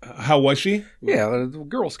 How was she? Yeah, the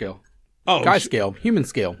girl scale. Oh, Guy scale, human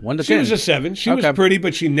scale, 1 to 10. She was a 7. She was pretty,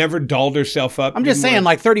 but she never dolled herself up. I'm just saying,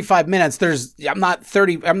 like 35 minutes. I'm not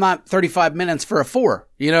 35 minutes for a 4.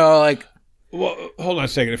 You know, like. Well, hold on a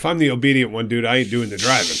second. If I'm the obedient one, dude, I ain't doing the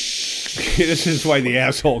driving. This is why the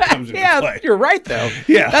asshole comes into play. You're right, though.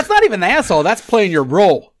 Yeah. That's not even the asshole. That's playing your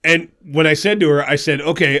role. And when I said to her, I said,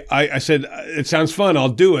 okay, I said, it sounds fun. I'll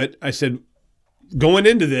do it. I said, going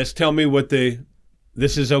into this, tell me what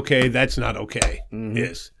this is okay, that's not okay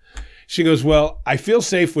is. She goes, well, I feel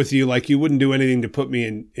safe with you. Like you wouldn't do anything to put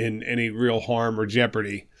me in any real harm or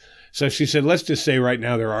jeopardy. So she said, let's just say right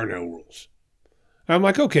now there are no rules. I'm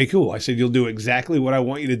like, okay, cool. I said, you'll do exactly what I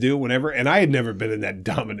want you to do whenever. And I had never been in that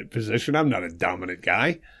dominant position. I'm not a dominant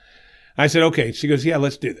guy. I said, okay. She goes, yeah,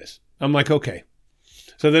 let's do this. I'm like, okay.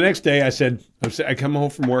 So the next day I come home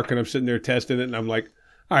from work and I'm sitting there testing it. And I'm like,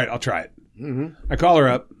 all right, I'll try it. I call her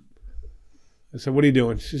up. I said, what are you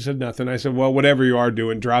doing? She said, nothing. I said, well, whatever you are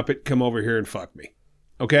doing, drop it. Come over here and fuck me.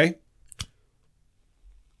 Okay?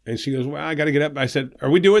 And she goes, well, I got to get up. I said, are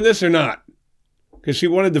we doing this or not? Because she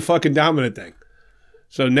wanted the fucking dominant thing.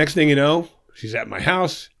 So next thing you know, she's at my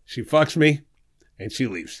house. She fucks me, and she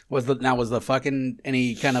leaves. Was the fucking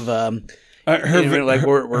any kind of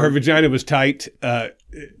her vagina was tight. I'm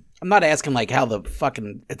not asking like how the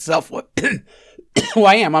fucking itself was. Well,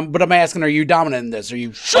 I am, but I'm asking, are you dominant in this? Are you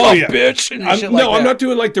bitch? And I'm not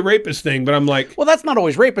doing like the rapist thing, but I'm like, well, that's not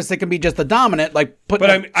always rapist. It can be just the dominant, like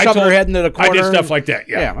shoving her head into the corner. I did stuff like that.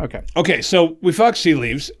 Yeah. Okay. Okay. So we fuck. She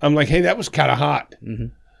leaves. I'm like, hey, that was kind of hot. Mm-hmm.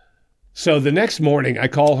 So the next morning, I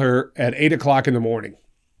call her at 8:00 in the morning.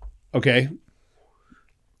 Okay.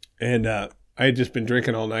 And I had just been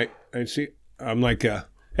drinking all night. And I'm like,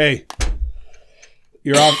 hey,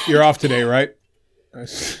 you're off today, right?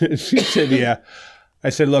 She said, yeah. I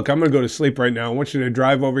said, look, I'm going to go to sleep right now. I want you to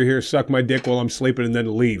drive over here, suck my dick while I'm sleeping, and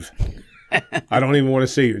then leave. I don't even want to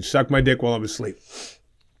see you. Suck my dick while I'm asleep.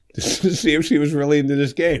 Just to see if she was really into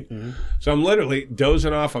this game. Mm-hmm. So I'm literally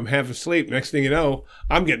dozing off. I'm half asleep. Next thing you know,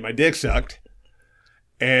 I'm getting my dick sucked.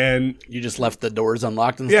 And you just left the doors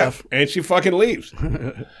unlocked and stuff? And she fucking leaves.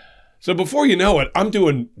 So before you know it, I'm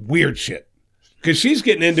doing weird shit. Because she's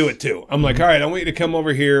getting into it too. I'm like, all right, I want you to come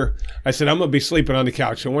over here. I said, I'm going to be sleeping on the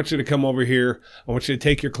couch. I want you to come over here. I want you to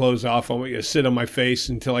take your clothes off. I want you to sit on my face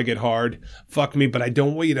until I get hard. Fuck me, but I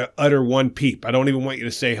don't want you to utter one peep. I don't even want you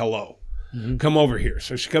to say hello. Mm-hmm. Come over here.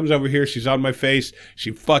 So she comes over here. She's on my face.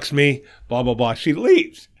 She fucks me, blah, blah, blah. She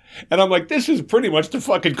leaves. And I'm like, this is pretty much the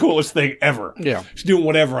fucking coolest thing ever. Yeah. She's doing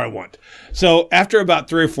whatever I want. So after about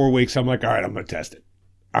 3 or 4 weeks, I'm like, all right, I'm going to test it.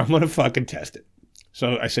 I'm going to fucking test it.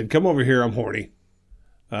 So I said, come over here. I'm horny.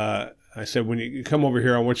 I said, when you come over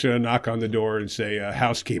here, I want you to knock on the door and say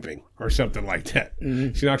housekeeping or something like that.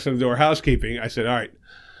 Mm-hmm. She knocks on the door, housekeeping. I said, all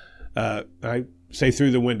right. I say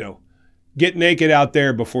through the window, get naked out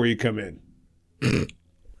there before you come in.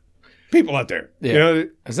 People out there. Yeah. You know,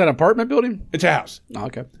 is that an apartment building? It's a house. Oh,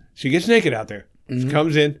 okay. She gets naked out there. Mm-hmm. She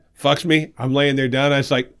comes in, fucks me. I'm laying there down. I was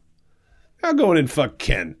like, I'll go in and fuck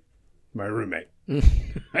Ken, my roommate.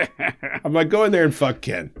 I'm like, go in there and fuck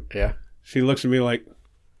Ken. Yeah. She looks at me like,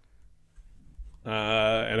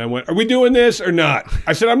 and I went, are we doing this or not?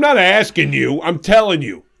 I said, I'm not asking you. I'm telling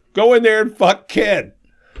you. Go in there and fuck Ken.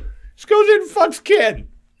 She goes in and fucks Ken.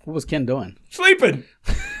 What was Ken doing? Sleeping.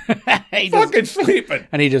 Fucking sleeping.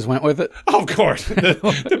 And he just went with it? Oh, of course.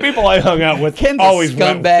 The people I hung out with Ken's always a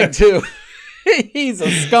scumbag, too. He's a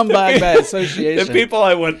scumbag by association. The people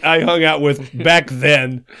I hung out with back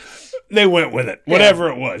then, they went with it. Whatever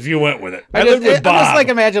it was, you went with it. I lived with Bob. I just like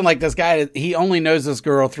imagine like this guy. He only knows this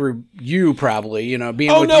girl through you, probably. You know,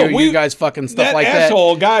 being with you guys fucking stuff like that. That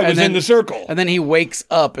asshole guy was in the circle, and then he wakes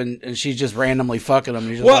up and she's just randomly fucking him.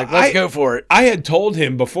 He's just like, let's go for it. I had told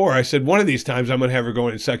him before. I said one of these times I'm gonna have her go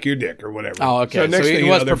in and suck your dick or whatever. Oh, okay. So he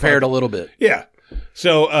was prepared a little bit. Yeah.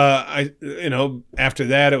 So after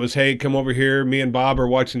that, it was, hey, come over here. Me and Bob are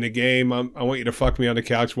watching the game. I want you to fuck me on the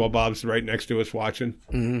couch while Bob's right next to us watching.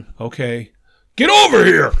 Mm-hmm. Okay. Get over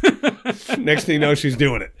here. Next thing you know, she's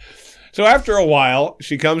doing it. So after a while,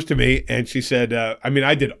 she comes to me and she said,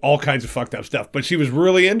 I did all kinds of fucked up stuff, but she was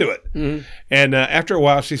really into it. Mm-hmm. And after a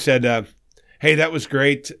while, she said, hey, that was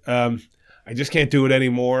great. I just can't do it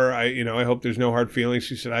anymore. I hope there's no hard feelings.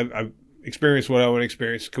 She said, I've experienced what I want to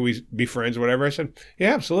experience. Could we be friends or whatever? I said,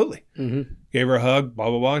 yeah, absolutely. Mm-hmm. Gave her a hug,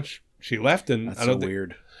 blah, blah, blah. She left. And that's so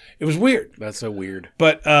weird. It was weird. That's so weird.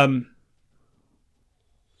 But it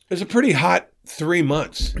was a pretty hot 3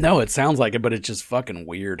 months. No, it sounds like it, but it's just fucking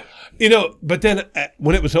weird. But then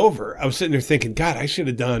when it was over, I was sitting there thinking, God, I should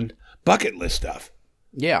have done bucket list stuff.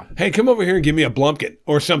 Yeah. Hey, come over here and give me a Blumpkin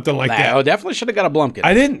or something like that. Oh, definitely should have got a Blumpkin.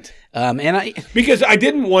 I didn't. Because I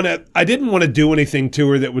didn't want to do anything to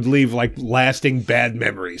her that would leave like lasting bad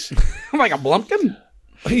memories. Like a Blumpkin?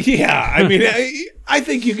 Yeah, I mean, I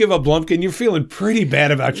think you give a Blumpkin, you're feeling pretty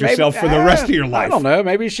bad about yourself for the rest of your life. I don't know.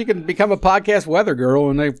 Maybe she can become a podcast weather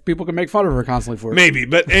girl, and people can make fun of her constantly for it. Maybe,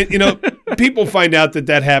 but people find out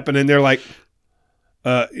that happened, and they're like,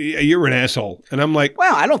 "You're an asshole," and I'm like,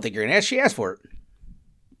 "Well, I don't think you're an ass. She asked for it."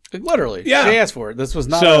 Like, literally, yeah, she asked for it. This was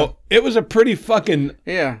not. So it was a pretty fucking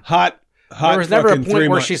hot. There was never a point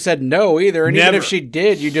where she said no either, and even if she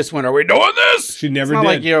did, you just went, "Are we doing this?" She never did.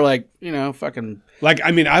 Like you're like, fucking. Like,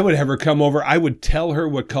 I mean, I would have her come over. I would tell her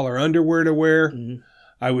what color underwear to wear. Mm-hmm.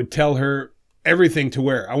 I would tell her everything to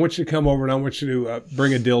wear. I want you to come over and I want you to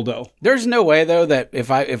bring a dildo. There's no way though that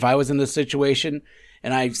if I was in this situation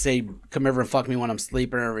and I say come over and fuck me when I'm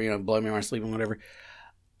sleeping or blow me when I'm sleeping, whatever,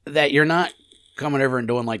 that you're not coming over and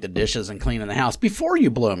doing like the dishes and cleaning the house before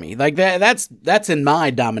you blow me. Like that's in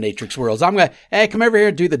my dominatrix worlds. I'm gonna come over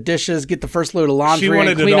here, do the dishes, get the first load of laundry,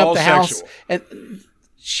 and clean up the house. And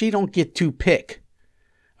she don't get to pick.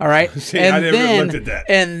 All right. See, I never looked at that.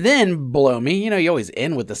 And then blow me. You always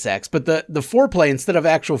end with the sex, but the foreplay instead of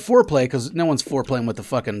actual foreplay, because no one's foreplaying with the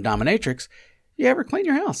fucking dominatrix. You ever clean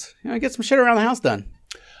your house? Get some shit around the house done.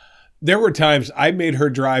 There were times I made her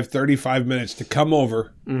drive 35 minutes to come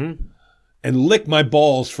over and lick my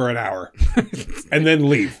balls for an hour and then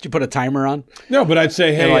leave. Did you put a timer on? No, but I'd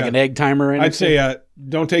say, hey, like an egg timer. I'd say,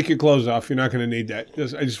 don't take your clothes off. You're not going to need that.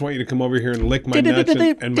 I just want you to come over here and lick my nuts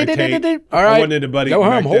and my taint. All right. I wasn't into buddy. Go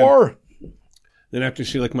home, whore. Then after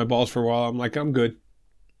she licked my balls for a while, I'm like, I'm good.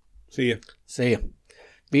 See ya. See ya.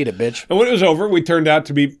 Beat it, bitch. And when it was over, we turned out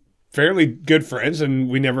to be fairly good friends, and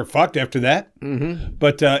we never fucked after that. Mm-hmm.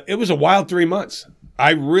 But it was a wild 3 months.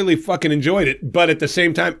 I really fucking enjoyed it. But at the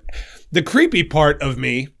same time, the creepy part of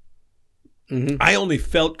me, I only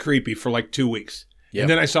felt creepy for like 2 weeks. Yep. And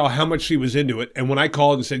then I saw how much she was into it. And when I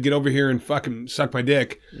called and said, get over here and fucking suck my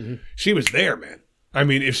dick, she was there, man. I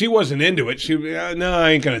mean, if she wasn't into it, no,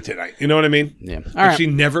 I ain't going to tonight. You know what I mean? Yeah. All right. She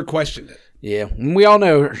never questioned it. Yeah. We all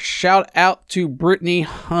know her. Shout out to Brittany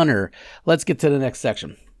Hunter. Let's get to the next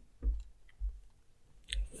section.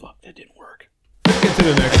 Fuck, that didn't work. Let's get to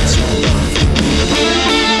the next section.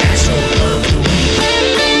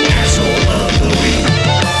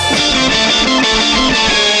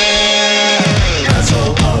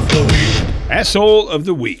 Asshole of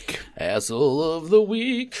the week. Asshole of the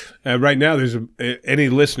week. Right now, there's any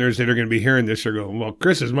listeners that are going to be hearing this are going, well,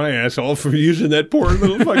 Chris is my asshole for using that poor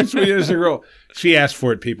little fucking sweet innocent girl. She asked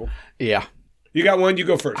for it, people. Yeah. You got one? You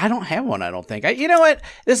go first. I don't have one, I don't think. You know what?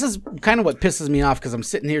 This is kind of what pisses me off because I'm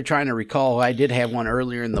sitting here trying to recall. I did have one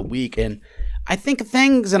earlier in the week, and I think of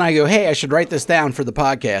things, and I go, hey, I should write this down for the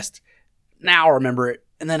podcast. Now I'll remember it.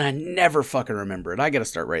 And then I never fucking remember it. I got to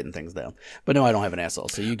start writing things down. But no, I don't have an asshole.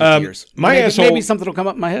 So you get yours. Maybe something will come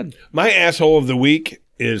up in my head. My asshole of the week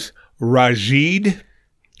is Rajid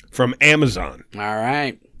from Amazon. All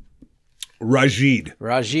right. Rajid, you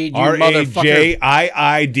motherfucker.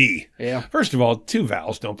 Rajiid. Yeah. First of all, two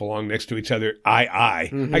vowels don't belong next to each other. I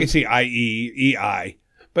can see IE, EI,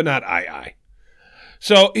 but not II.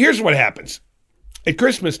 So here's what happens. At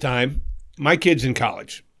Christmas time, my kid's in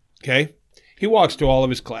college. Okay. He walks to all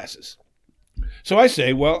of his classes. So I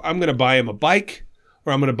say, well, I'm going to buy him a bike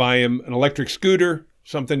or I'm going to buy him an electric scooter,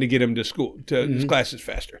 something to get him to school, to his classes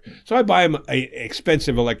faster. So I buy him an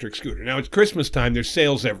expensive electric scooter. Now, it's Christmas time. There's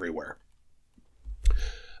sales everywhere.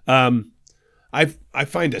 I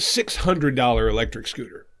find a $600 electric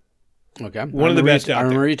scooter. Okay. One of the best out there. I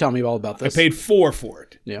remember you telling me all about this. I paid $4 for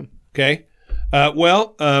it. Yeah. Okay.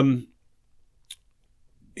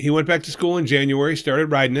 He went back to school in January,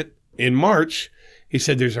 started riding it. In March, he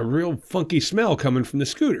said, there's a real funky smell coming from the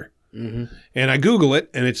scooter. Mm-hmm. And I Google it,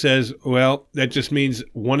 and it says, well, that just means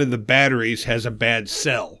one of the batteries has a bad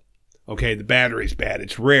cell. Okay, the battery's bad.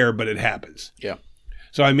 It's rare, but it happens. Yeah.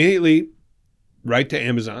 So I immediately write to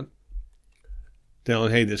Amazon,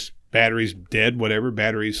 telling, hey, this battery's dead, whatever,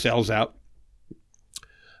 battery cell's out.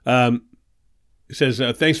 It says,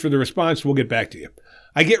 thanks for the response. We'll get back to you.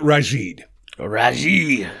 I get Rajid.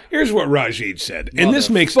 Here's what Rajid said. And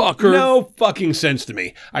this makes no fucking sense to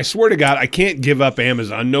me. I swear to God, I can't give up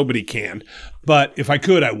Amazon. Nobody can. But if I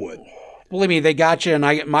could, I would. Believe me, they got you.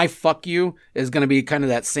 And my fuck you is going to be kind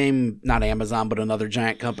of that same, not Amazon, but another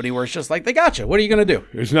giant company where it's just like, they got you. What are you going to do?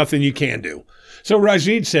 There's nothing you can do. So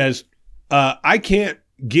Rajid says, I can't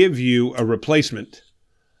give you a replacement.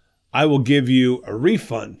 I will give you a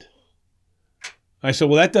refund I said,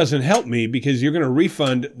 well, that doesn't help me because you're going to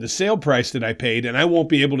refund the sale price that I paid, and I won't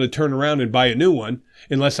be able to turn around and buy a new one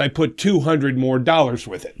unless I put $200 more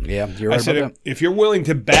with it. Yeah, you're right. I said, if you're willing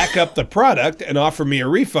to back up the product and offer me a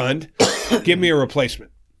refund, give me a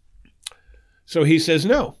replacement. So he says,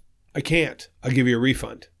 no, I can't. I'll give you a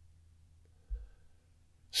refund.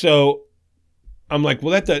 So I'm like,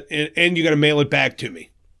 well, and you got to mail it back to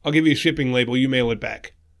me. I'll give you a shipping label. You mail it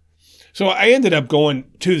back. So I ended up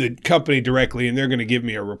going to the company directly, and they're going to give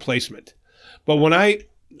me a replacement. But when I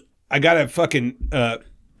got a fucking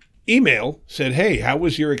email, said, hey, how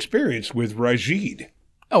was your experience with Rajid?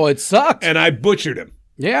 Oh, it sucked. And I butchered him.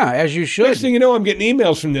 Yeah, as you should. Next thing you know, I'm getting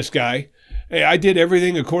emails from this guy. Hey, I did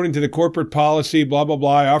everything according to the corporate policy, blah, blah,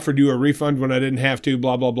 blah. I offered you a refund when I didn't have to,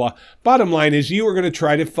 blah, blah, blah. Bottom line is you were going to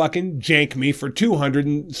try to fucking jank me for $200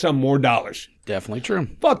 and some more. Definitely true.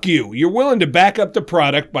 Fuck you. You're willing to back up the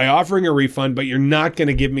product by offering a refund, but you're not going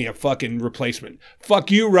to give me a fucking replacement.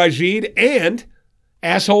 Fuck you, Rajid, and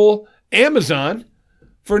asshole Amazon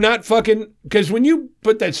for not fucking... Because when you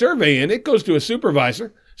put that survey in, it goes to a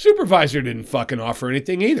supervisor. Supervisor didn't fucking offer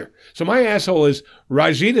anything either. So my asshole is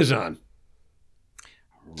Rajidazan.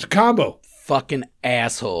 It's a combo. Fucking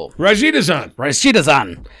asshole.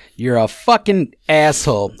 Rajidazan. You're a fucking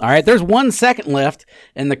asshole. All right, there's 1 second left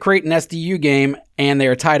in the Creighton SDU game, and they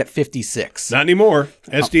are tied at 56. Not anymore.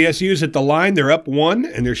 SDSU's at the line. They're up 1,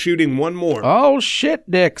 and they're shooting 1 more. Oh, shit,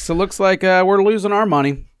 Dick. So it looks like we're losing our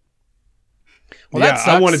money. Well, yeah, that sucks.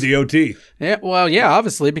 I wanted the OT. Yeah, well, yeah,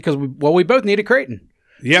 obviously, because we both needed Creighton.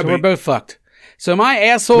 Yeah, so but we're both fucked. So my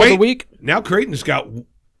asshole of the week. Now Creighton's got...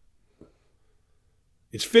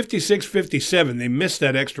 It's 56-57. They missed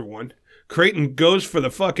that extra one. Creighton goes for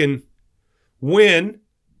the fucking win.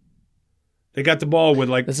 They got the ball with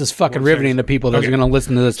like... This is fucking riveting to people that are going to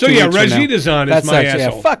listen to this. So yeah, Rajidazan is my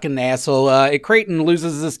asshole. Yeah, fucking asshole. Creighton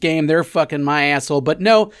loses this game. They're fucking my asshole. But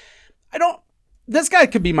no, I don't... This guy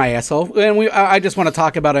could be my asshole. And I just want to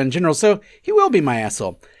talk about it in general. So he will be my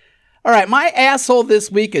asshole. All right, my asshole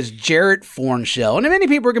this week is Jarrett Fornshell. And many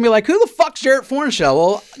people are going to be like, who the fuck's Jarrett Fornshell?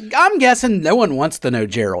 Well, I'm guessing no one wants to know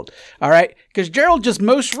Gerald. All right, because Gerald just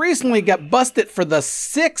most recently got busted for the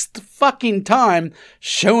 6th fucking time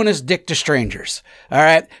showing his dick to strangers. All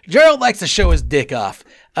right, Gerald likes to show his dick off.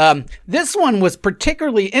 This one was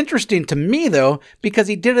particularly interesting to me, though, because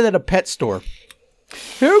he did it at a pet store.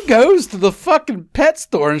 Who goes to the fucking pet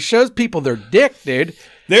store and shows people their dick, dude?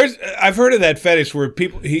 I've heard of that fetish where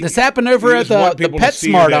people... This happened over at the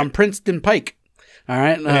Petsmart on Princeton Pike. All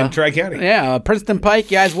right. In Tri-County. Yeah, Princeton Pike.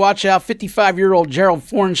 You guys watch out. 55-year-old Gerald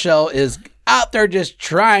Fornshell is out there just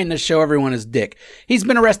trying to show everyone his dick. He's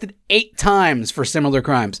been arrested 8 times for similar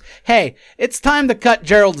crimes. Hey, it's time to cut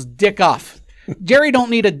Gerald's dick off. Jerry don't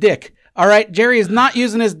need a dick. All right? Jerry is not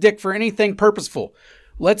using his dick for anything purposeful.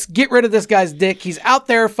 Let's get rid of this guy's dick. He's out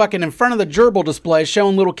there fucking in front of the gerbil display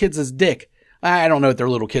showing little kids his dick. I don't know if they're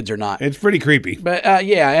little kids or not. It's pretty creepy. But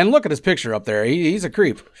yeah, and look at his picture up there. He's a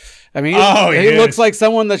creep. I mean, he looks like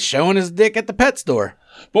someone that's showing his dick at the pet store.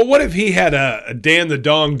 But what if he had a Dan the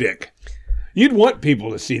Dong dick? You'd want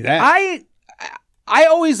people to see that. I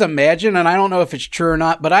always imagine, and I don't know if it's true or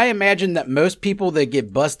not, but I imagine that most people that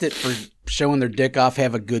get busted for showing their dick off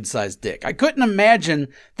have a good-sized dick. I couldn't imagine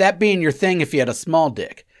that being your thing if you had a small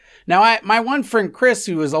dick. Now, my one friend Chris,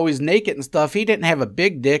 who was always naked and stuff, he didn't have a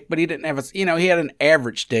big dick, but he didn't have he had an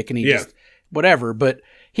average dick, and he just, whatever, but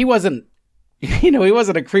he wasn't, he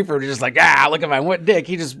wasn't a creeper just like, look at my dick.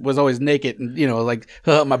 He just was always naked and, like,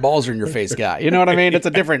 my balls are in your face guy. You know what I mean? That's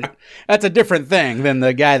a different thing than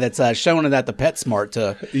the guy that's showing it at the PetSmart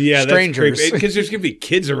to strangers. Because there's going to be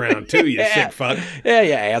kids around, too, you sick fuck. Yeah,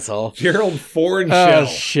 asshole. Gerald Fornshell. Oh,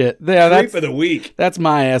 shit. Yeah, creep of the week. That's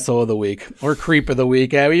my asshole of the week. Or creep of the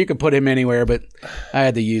week. You could put him anywhere, but I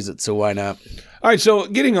had to use it, so why not? All right, so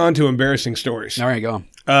getting on to embarrassing stories. All right, go.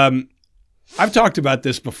 I've talked about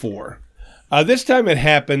this before. This time it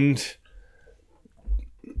happened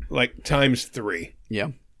like times 3. Yeah.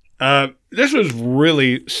 This was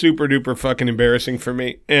really super duper fucking embarrassing for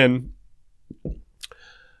me. And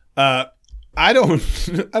I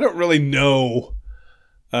don't really know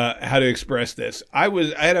how to express this. I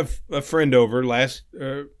had a friend over last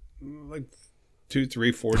like 2,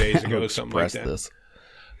 3, 4 days ago, something like that. This.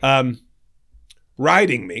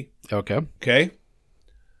 Riding me. Okay.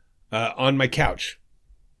 On my couch.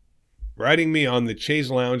 Riding me on the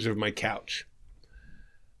chaise lounge of my couch.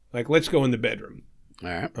 Like, let's go in the bedroom. All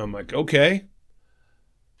right. I'm like, okay.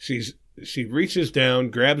 She reaches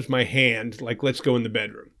down, grabs my hand, like, let's go in the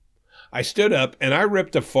bedroom. I stood up, and I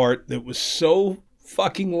ripped a fart that was so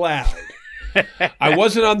fucking loud. I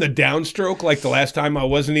wasn't on the downstroke like the last time. I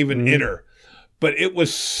wasn't even in her. But it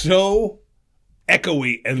was so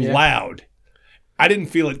echoey and loud. I didn't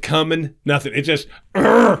feel it coming, nothing. It just,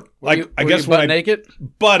 I guess butt naked?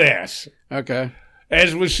 Butt ass. Okay.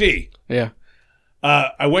 As was she. Yeah.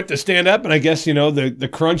 I went to stand up, and I guess, the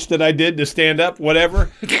crunch that I did to stand up,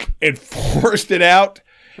 whatever, it forced it out,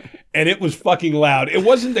 and it was fucking loud. It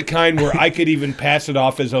wasn't the kind where I could even pass it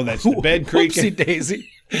off as though that's the bed creaking. Whoopsie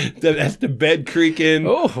daisy. That's the bed creaking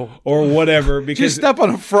or whatever. Because did you step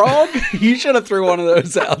on a frog? You should have threw one of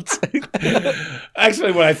those out.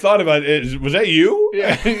 Actually, when I thought about it, was that you?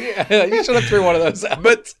 Yeah, you should have threw one of those out.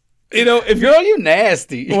 But, if girl, you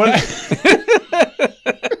nasty. It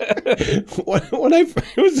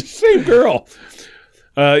was the same girl.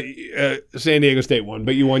 San Diego State won,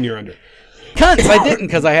 but you won your under. Cunts, I didn't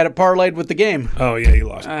because I had it parlayed with the game. Oh, yeah, you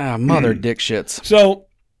lost. Mother dick shits. So,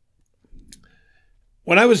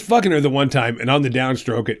 when I was fucking her the one time, and on the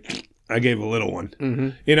downstroke, I gave a little one.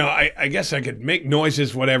 Mm-hmm. I guess I could make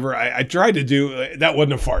noises, whatever. I tried to do, that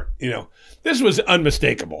wasn't a fart, This was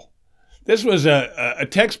unmistakable. This was a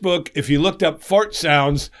textbook. If you looked up fart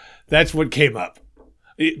sounds, that's what came up.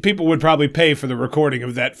 People would probably pay for the recording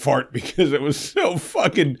of that fart because it was so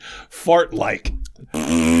fucking fart-like.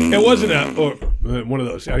 It wasn't one of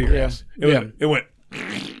those out of your ass. It went.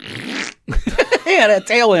 Yeah, that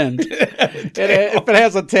tail end. If it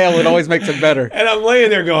has a tail, it always makes it better. And I'm laying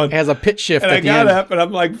there going. It has a pitch shift. And I got up and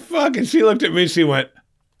I'm like, fuck. And she looked at me and she went.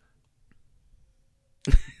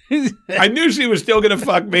 I knew she was still going to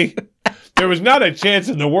fuck me. There was not a chance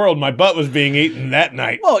in the world my butt was being eaten that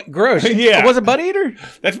night. Well, gross. Yeah. Was it Butt Eater?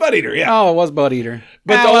 That's Butt Eater, yeah. Oh, it was Butt Eater.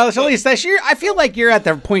 But at least I feel like you're at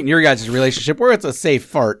the point in your guys' relationship where it's a safe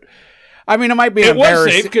fart. I mean, it might be embarrassing. It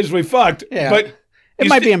was safe because we fucked, but it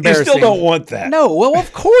might be embarrassing. You still don't want that. No, well,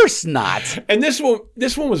 of course not. And this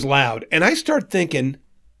one was loud. And I start thinking,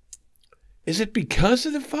 is it because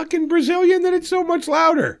of the fucking Brazilian that it's so much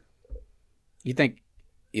louder? You think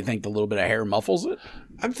the little bit of hair muffles it?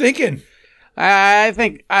 I'm thinking. I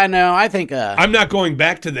think I'm not going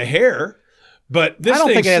back to the hair, but this I don't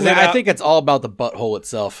thing think it is. slid I out. think it's all about the butthole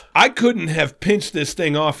itself. I couldn't have pinched this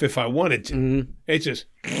thing off if I wanted to. Mm-hmm. It's just.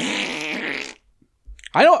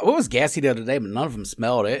 I know it was gassy the other day, but none of them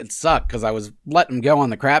smelled it. It sucked because I was letting them go on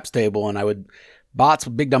the craps table, and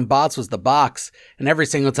Big Dumb Bots was the box, and every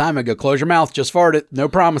single time I go, close your mouth, just fart it, no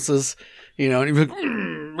promises, and he was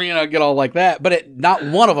like, get all like that. But not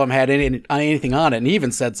one of them had anything on it, and he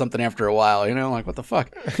even said something after a while, like, what the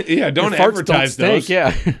fuck? Yeah, don't advertise those.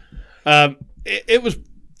 Yeah. It was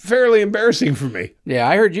fairly embarrassing for me. Yeah,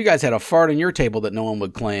 I heard you guys had a fart on your table that no one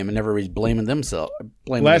would claim, and everybody's blaming themselves,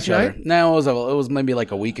 blaming last each other. night? No, it was maybe like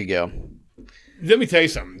a week ago. Let me tell you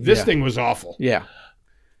something. This thing was awful. Yeah.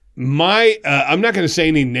 I'm not going to say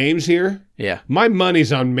any names here. Yeah. My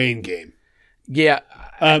money's on Main Game. Yeah.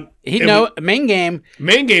 Main Game.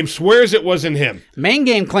 Main Game swears it wasn't him. Main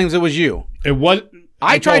Game claims it was you. It was.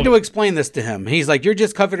 I tried to explain this to him. He's like, you're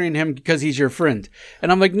just covering him because he's your friend.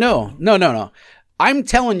 And I'm like, no. I'm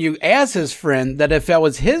telling you as his friend that if that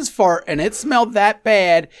was his fart and it smelled that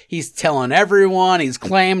bad, he's telling everyone, he's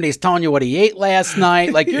claiming, he's telling you what he ate last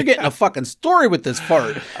night. Like, you're getting a fucking story with this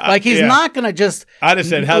fart. Like, he's not going to just I just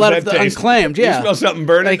said, how's that taste? Unclaimed. Yeah. You smell something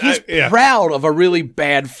burning? Like, he's proud of a really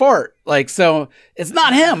bad fart. Like, so it's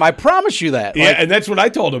not him. I promise you that. Yeah, and that's what I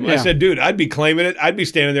told him. Yeah. I said, dude, I'd be claiming it. I'd be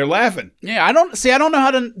standing there laughing. Yeah, I don't know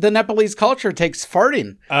how the Nepalese culture takes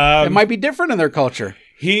farting. It might be different in their culture.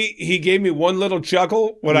 He gave me one little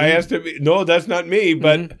chuckle when I asked him, no, that's not me.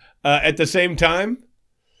 But at the same time,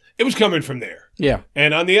 it was coming from there. Yeah.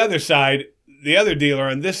 And on the other side, the other dealer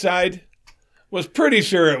on this side was pretty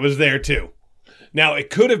sure it was there too. Now, it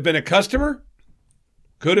could have been a customer.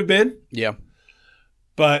 Could have been. Yeah.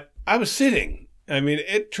 But I was sitting. I mean,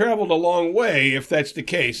 it traveled a long way if that's the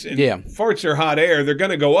case. And farts are hot air. They're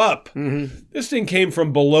going to go up. Mm-hmm. This thing came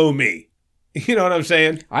from below me. You know what I'm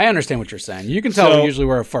saying? I understand what you're saying. You can tell usually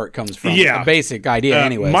where a fart comes from. Yeah. A basic idea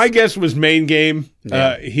anyways. My guess was Main Game.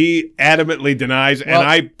 Yeah. He adamantly denies, and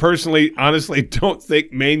I personally, honestly, don't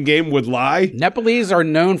think Main Game would lie. Nepalese are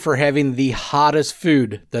known for having the hottest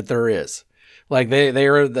food that there is. Like, they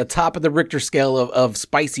are the top of the Richter scale of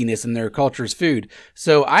spiciness in their culture's food.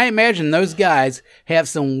 So I imagine those guys have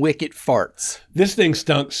some wicked farts. This thing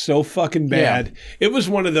stunk so fucking bad. Yeah. It was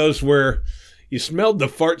one of those where you smelled the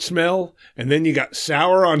fart smell, and then you got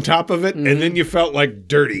sour on top of it, and then you felt like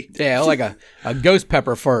dirty. Yeah, like a ghost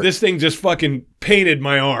pepper fart. This thing just fucking painted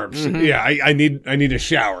my arms. Mm-hmm. Yeah, I need a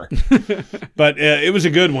shower. But it was a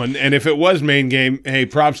good one, and if it was Main Game, hey,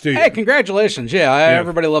 props to you. Hey, congratulations. Yeah,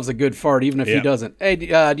 everybody loves a good fart, even if he doesn't. Hey,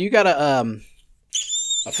 do you got a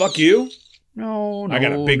fuck you? No, I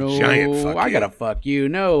got a big giant fuck you. I got a fuck you.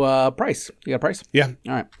 No, price. You got a price? Yeah.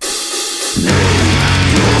 All right.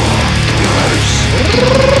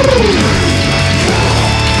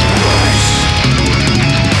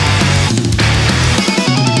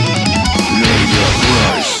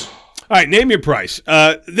 All right, name your price.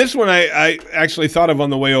 This one I actually thought of on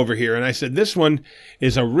the way over here, and I said this one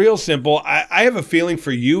is a real simple. I have a feeling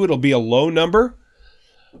for you it'll be a low number,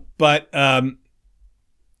 but at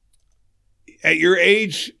your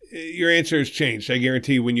age, your answer has changed. I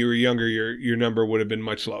guarantee when you were younger, your number would have been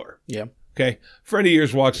much lower. Yeah. Okay? Friend of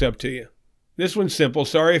yours walks up to you. This one's simple.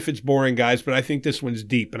 Sorry if it's boring, guys, but I think this one's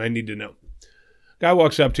deep, and I need to know. Guy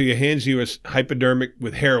walks up to you, hands you a hypodermic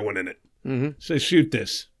with heroin in it. Mm-hmm. Says, shoot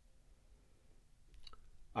this.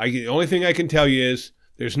 The only thing I can tell you is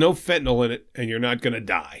there's no fentanyl in it, and you're not going to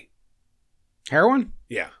die. Heroin?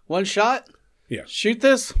 Yeah. One shot? Yeah. Shoot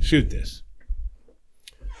this? Shoot this.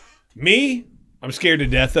 Me? I'm scared to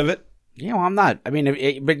death of it. Yeah, well, I'm not. I mean,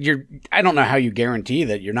 I don't know how you guarantee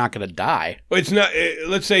that you're not going to die. It's not.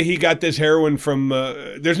 Let's say he got this heroin from.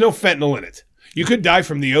 There's no fentanyl in it. You could die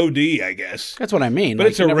from the OD, I guess. That's what I mean. But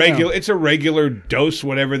it's a regular. It's a regular dose,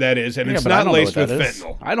 whatever that is, and it's not laced with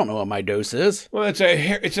fentanyl. I don't know what my dose is. Well, it's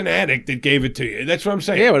an addict that gave it to you. That's what I'm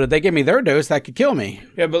saying. Yeah, but if they give me their dose, that could kill me.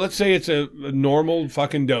 Yeah, but let's say it's a normal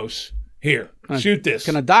fucking dose. Here, shoot this.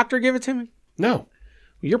 Can a doctor give it to me? No.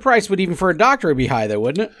 Your price would even for a doctor be high, though,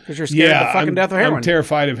 wouldn't it? Because you're scared of the fucking death of heroin. I'm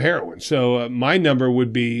terrified of heroin. So my number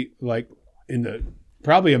would be like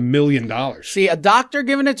probably $1 million. See, a doctor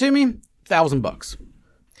giving it to me, $1,000.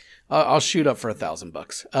 I'll shoot up for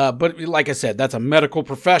 $1,000. But like I said, that's a medical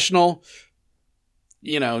professional.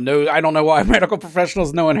 No, I don't know why medical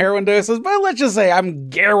professionals know heroin doses, but let's just say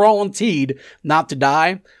I'm guaranteed not to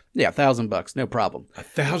die. Yeah, $1,000, no problem.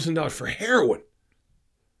 $1,000 for heroin.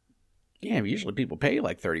 Yeah, usually people pay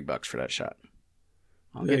like $30 for that shot.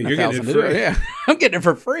 I'm getting $1,000 it free. Yeah, I'm getting it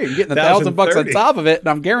for free. I'm getting $1,000 on top of it, and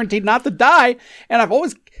I'm guaranteed not to die. And I've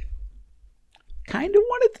always kind of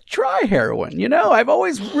wanted to try heroin. I've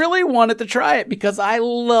always really wanted to try it because I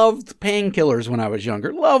loved painkillers when I was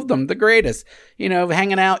younger. Loved them, the greatest.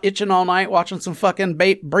 Hanging out, itching all night, watching some fucking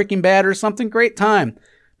Breaking Bad or something. Great time.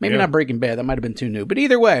 Maybe not Breaking Bad. That might have been too new. But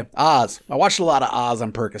either way, Oz. I watched a lot of Oz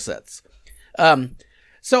on Percocets.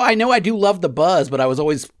 So I know I do love the buzz, but I was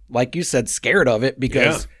always, like you said, scared of it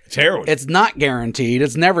because it's heroin. It's not guaranteed.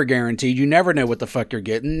 It's never guaranteed. You never know what the fuck you're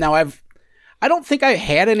getting. Now I don't think I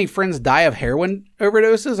had any friends die of heroin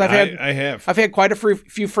overdoses. I have. I've had quite a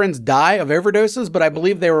few friends die of overdoses, but I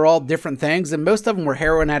believe they were all different things, and most of them were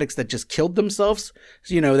heroin addicts that just killed themselves.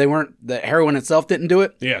 So, they weren't, the heroin itself didn't do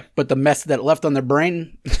it. Yeah. But the mess that it left on their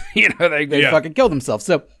brain, they fucking killed themselves.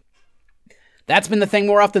 So that's been the thing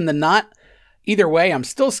more often than not. Either way, I'm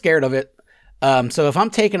still scared of it. So if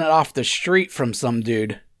I'm taking it off the street from some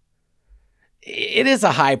dude, it is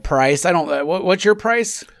a high price. What's your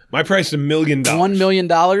price? My price is $1 million. $1 million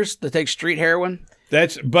to take street heroin?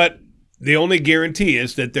 But the only guarantee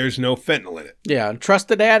is that there's no fentanyl in it. Yeah.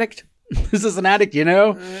 Trusted addict? This is an addict, your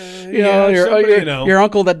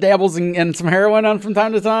uncle that dabbles in some heroin from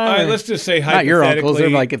time to time? All right, let's just say hypothetically. Not your uncles, they're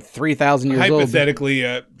like 3,000 years old. Hypothetically,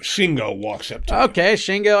 Shingo walks up to you. Okay,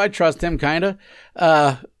 Shingo, I trust him, kind of.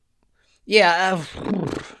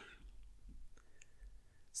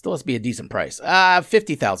 Still has to be a decent price.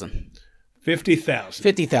 $50,000.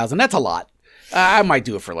 $50,000. That's a lot. I might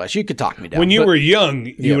do it for less. You could talk me down. When you were young,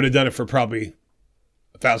 you would have done it for probably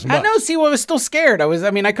 $1,000. I know. See, I was still scared. I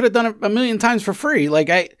could have done it a million times for free.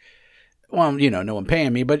 No one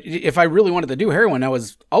paying me. But if I really wanted to do heroin, I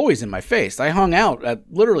was always in my face. I hung out at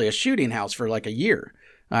literally a shooting house for like a year.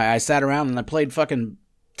 I sat around and I played fucking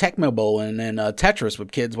Tecmo Bowl and Tetris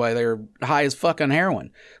with kids while they were high as fuck on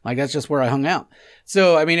heroin. Like, that's just where I hung out.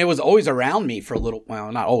 So, it was always around me for a little, well,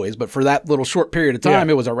 not always, but for that little short period of time,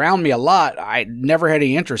 It was around me a lot. I never had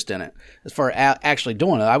any interest in it. As far as actually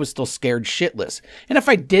doing it, I was still scared shitless. And if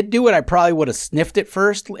I did do it, I probably would have sniffed it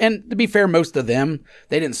first. And to be fair, most of them,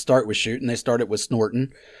 they didn't start with shooting. They started with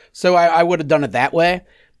snorting. So I would have done it that way.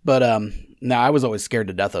 But no, I was always scared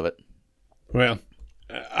to death of it. Well,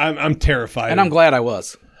 I'm terrified. And I'm glad I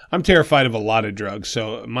was. I'm terrified of a lot of drugs,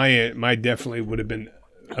 so my definitely would have been.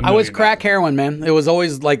 I was crack heroin, man. It was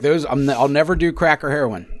always like those. I'll never do crack or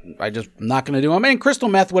heroin. I'm not going to do them. And crystal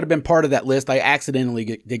meth would have been part of that list. I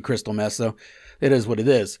accidentally did crystal meth, so it is what it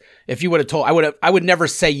is. If you would have told, I would never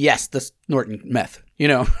say yes to snorting meth,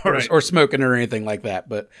 or smoking or anything like that.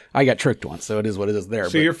 But I got tricked once, so it is what it is there.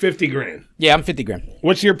 So you're $50,000. Yeah, I'm $50,000.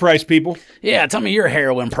 What's your price, people? Yeah, tell me your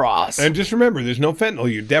heroin price. And just remember, there's no fentanyl.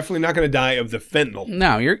 You're definitely not going to die of the fentanyl.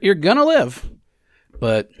 No, you're gonna live,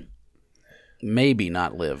 but maybe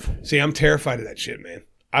not live. See, I'm terrified of that shit, man.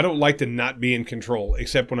 I don't like to not be in control,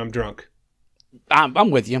 except when I'm drunk.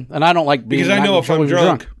 I'm with you, and I don't like being because I know if I'm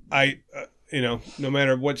drunk, no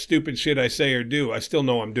matter what stupid shit I say or do, I still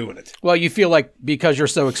know I'm doing it. Well, you feel like because you're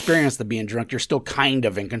so experienced at being drunk, you're still kind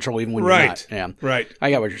of in control even when you're not. Yeah. Right.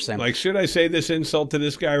 I got what you're saying. Like, should I say this insult to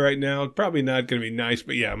this guy right now? Probably not going to be nice,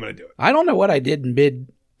 but yeah, I'm going to do it. I don't know what I did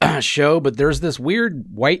mid show, but there's this weird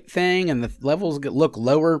white thing and the levels look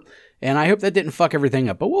lower. And I hope that didn't fuck everything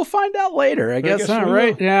up, but we'll find out later. I guess all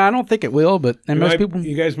right. Will. Yeah, I don't think it will, but most people.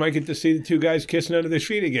 You guys might get to see the two guys kissing under their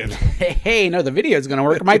feet again. Hey, no, the video is going to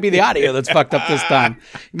work. It might be the audio that's fucked up this time.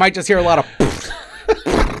 You might just hear a lot of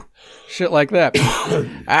shit like that.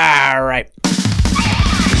 All right.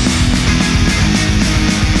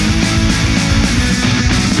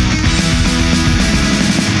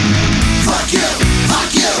 Fuck you!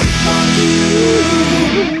 Fuck you! Fuck you!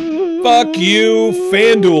 Fuck you,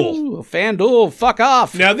 FanDuel. FanDuel, fuck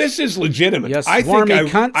off. Now, this is legitimate. Yes, I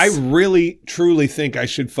really, truly think I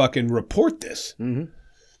should fucking report this.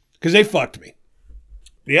 Because they fucked me.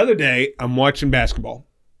 The other day, I'm watching basketball.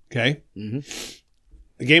 Okay?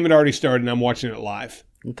 The game had already started, and I'm watching it live.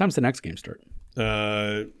 What time's the next game start?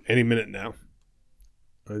 Any minute now.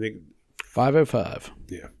 I think 5:05.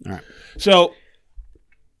 Yeah. All right. So,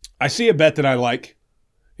 I see a bet that I like.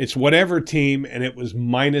 It's whatever team, and it was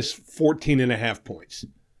minus 14.5 points.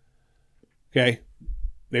 Okay?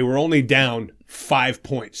 They were only down 5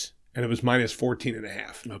 points, and it was minus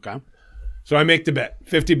 14.5. Okay. So I make the bet.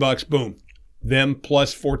 $50, boom. Them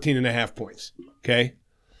plus 14.5 points. Okay?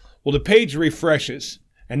 Well, the page refreshes,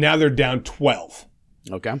 and now they're down 12.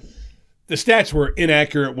 Okay. The stats were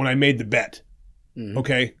inaccurate when I made the bet.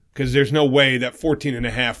 Okay? Because there's no way that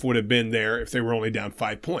 14.5 would have been there if they were only down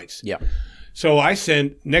 5 points. Yeah. So I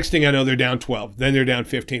send, next thing I know, they're down 12. Then they're down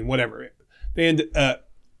 15, whatever. And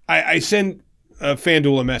I send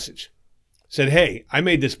FanDuel a message. Said, hey, I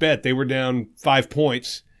made this bet. They were down 5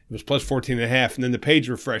 points. It was plus 14.5. And then the page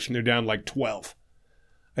refreshed, and they're down like 12.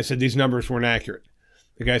 I said, these numbers weren't accurate.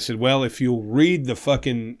 The guy said, well, if you'll read the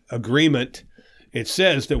fucking agreement, it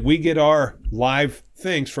says that we get our live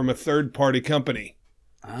things from a third-party company.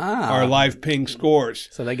 Our live ping scores.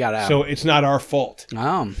 So they got out. So it's not our fault.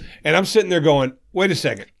 And I'm sitting there going, wait a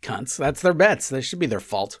second. Cunts. That's their bets. They should be their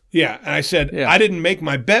fault. Yeah. And I said, I didn't make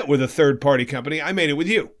my bet with a third-party company. I made it with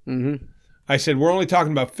you. I said, we're only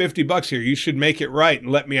talking about $50 here. You should make it right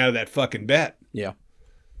and let me out of that fucking bet. Yeah.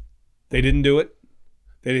 They didn't do it.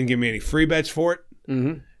 They didn't give me any free bets for it.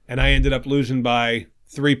 And I ended up losing by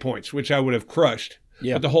 3 points, which I would have crushed.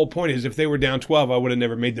 Yeah. But the whole point is, if they were down 12, I would have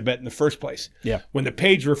never made the bet in the first place. Yeah. When the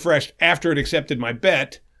page refreshed after it accepted my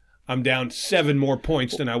bet, I'm down 7 more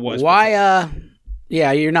points than I was. Why?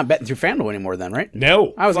 Yeah, you're not betting through FanDuel anymore, then, right?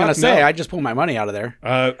 No. I was going to say, I just pulled my money out of there.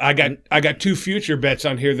 I got 2 future bets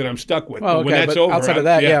on here that I'm stuck with. Oh, okay. When that's but over, outside of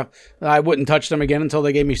that, yeah, I wouldn't touch them again until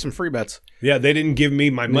they gave me some free bets. Yeah, they didn't give me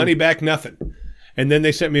my money back, nothing. And then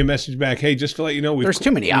they sent me a message back, hey, just to let you know. There's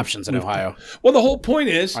too many options in Ohio. Well, the whole point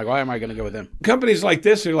is. Like, why am I going to go with them? Companies like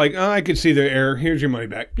this are like, oh, I could see their error. Here's your money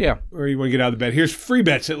back. Yeah. Or you want to get out of the bet. Here's free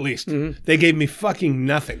bets at least. They gave me fucking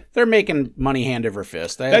nothing. They're making money hand over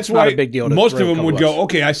fist. That's not why a big deal. Most of them would go,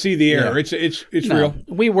 okay, I see the error. Yeah. It's no, real.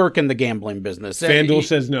 We work in the gambling business. FanDuel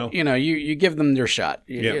says no. You know, you give them their shot.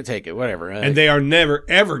 You take it, whatever. And they are never,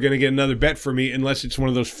 ever going to get another bet for me unless it's one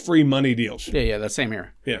of those free money deals. Yeah, that's same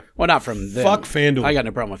here. Yeah. Well, not from them. Fuck FanDuel. I got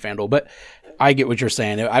no problem with FanDuel, but I get what you're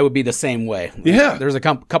saying. I would be the same way. Yeah. There's a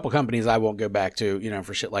couple companies I won't go back to,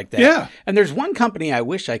 for shit like that. Yeah. And there's one company I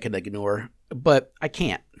wish I could ignore, but I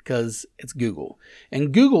can't because it's Google.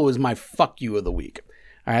 And Google is my fuck you of the week.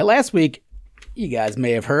 All right, last week, you guys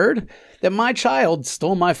may have heard that my child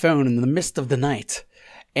stole my phone in the midst of the night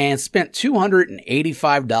and spent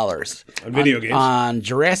 $285 on video games on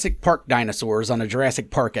Jurassic Park dinosaurs on a Jurassic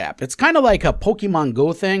Park app. It's kind of like a Pokemon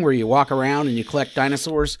Go thing where you walk around and you collect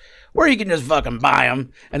dinosaurs, or you can just fucking buy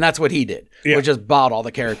them, and that's what he did. Yeah. We just bought all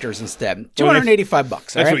the characters instead. $285.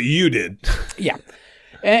 That's right? What you did. Yeah.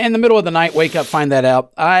 In the middle of the night, wake up, find that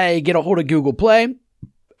out. I get a hold of Google Play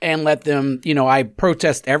and let them, I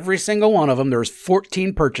protest every single one of them. There's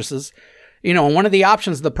 14 purchases. And one of the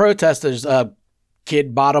options of the protest is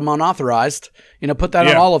kid bought them unauthorized. Put that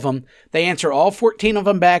on all of them. They answer all 14 of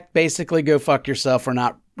them back. Basically, go fuck yourself. We're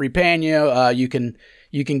not repaying you. You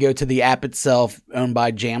can go to the app itself, owned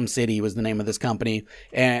by Jam City was the name of this company,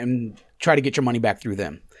 and try to get your money back through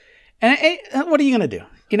them. And what are you going to do?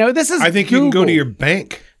 This is I think Google. You can go to your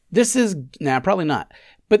bank. This is, probably not.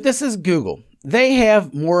 But this is Google. They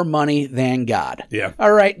have more money than God. Yeah.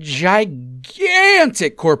 All right.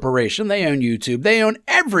 Gigantic corporation. They own YouTube. They own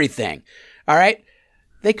everything. All right.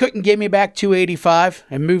 They couldn't give me back $285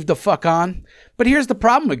 and move the fuck on. But here's the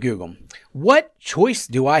problem with Google. What choice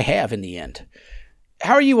do I have in the end?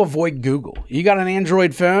 how are you avoid Google? You got an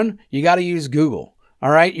Android phone, you got to use Google.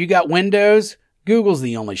 All right, you got Windows. Google's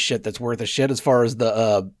the only shit that's worth a shit as far as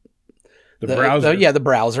the browser. The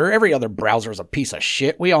browser. Every other browser is a piece of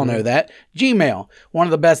shit. We all know that. Gmail, one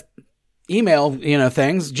of the best email,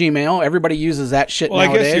 things. Gmail. Everybody uses that shit nowadays.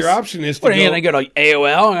 I guess your option is to What, are you going to go to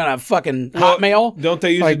AOL? I'm going to fucking Hotmail? Don't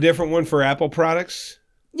they use a different one for Apple products?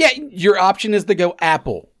 Yeah, your option is to go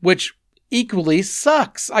Apple, which equally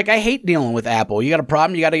sucks. Like, I hate dealing with Apple. You got a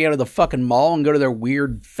problem, you got to go to the fucking mall and go to their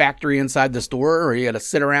weird factory inside the store, or you got to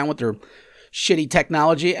sit around with their shitty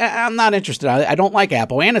technology. I'm not interested. I don't like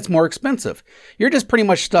Apple, and it's more expensive. You're just pretty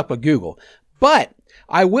much stuck with Google. But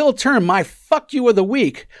I will turn my fuck you of the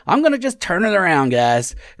week. I'm going to just turn it around,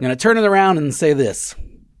 guys. I'm going to turn it around and say this.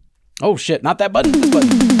 Oh, shit. Not that button. This button.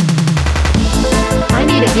 I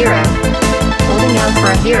need a hero. Holding out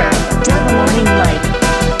for a hero. Till the morning light.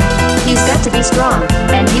 He's got to be strong,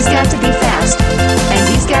 and he's got to be fast, and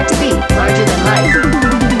he's got to be larger than life.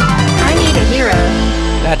 I need a hero.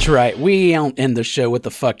 That's right. We don't end the show with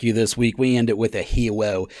the fuck you this week. We end it with a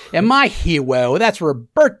hero. And my hero, that's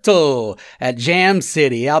Roberto at Jam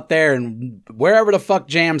City out there and wherever the fuck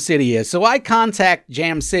Jam City is. So I contact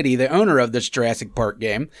Jam City, the owner of this Jurassic Park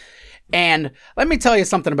game. And let me tell you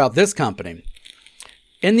something about this company.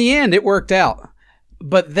 In the end, it worked out.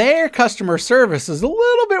 But their customer service is a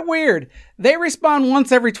little bit weird. They respond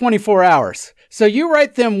once every 24 hours. So you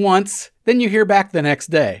write them once, then you hear back the next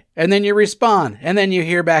day. And then you respond, and then you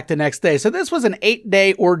hear back the next day. So this was an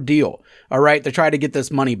 8-day ordeal, all right, to try to get this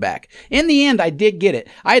money back. In the end, I did get it.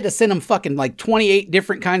 I had to send them fucking like 28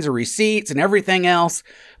 different kinds of receipts and everything else.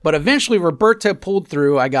 But eventually, Roberto pulled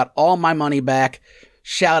through. I got all my money back.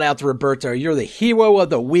 Shout out to Roberto. You're the hero of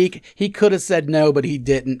the week. He could have said no, but he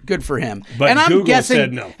didn't. Good for him. But Google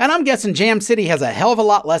said no. And I'm guessing Jam City has a hell of a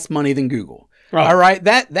lot less money than Google. Oh. All right.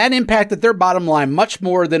 That impacted their bottom line much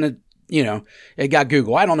more than it got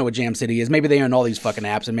Google. I don't know what Jam City is. Maybe they own all these fucking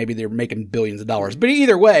apps and maybe they're making billions of dollars. But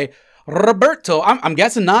either way, Roberto, I'm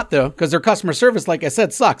guessing not though, because their customer service, like I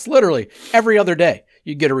said, sucks. Literally every other day.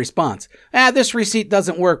 You get a response. This receipt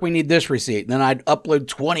doesn't work. We need this receipt. Then I'd upload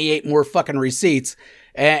 28 more fucking receipts.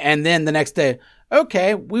 And then the next day,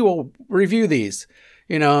 okay, we will review these.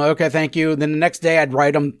 Okay, thank you. Then the next day I'd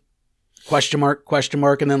write them question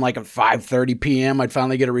mark. And then like at 5:30 p.m. I'd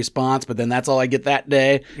finally get a response, but then that's all I get that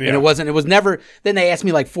day. Yeah. And it was never, then they asked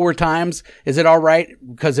me like 4 times, is it all right?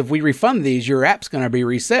 Because if we refund these, your app's going to be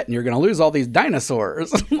reset and you're going to lose all these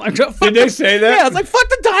dinosaurs. Like, did they say that? Yeah, it's like, fuck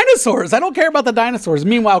the dinosaurs. I don't care about the dinosaurs.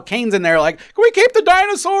 Meanwhile, Kane's in there like, can we keep the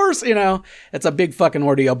dinosaurs? It's a big fucking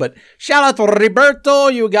ordeal, but shout out to Roberto.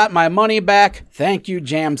 You got my money back. Thank you,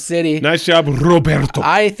 Jam City. Nice job, Roberto.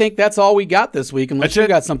 I think that's all we got this week, unless you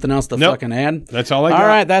got something else to fucking add. That's all I got. All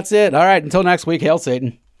right, that's it. All right, until next week, hail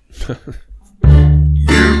Satan. You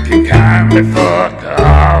can kindly fuck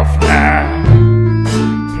off now.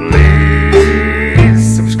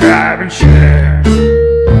 Please subscribe and share.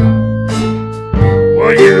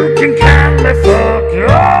 Well, you can kindly fuck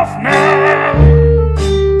off now.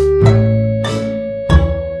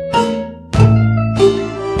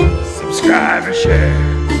 Subscribe and share.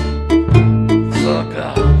 Fuck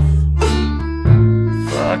off.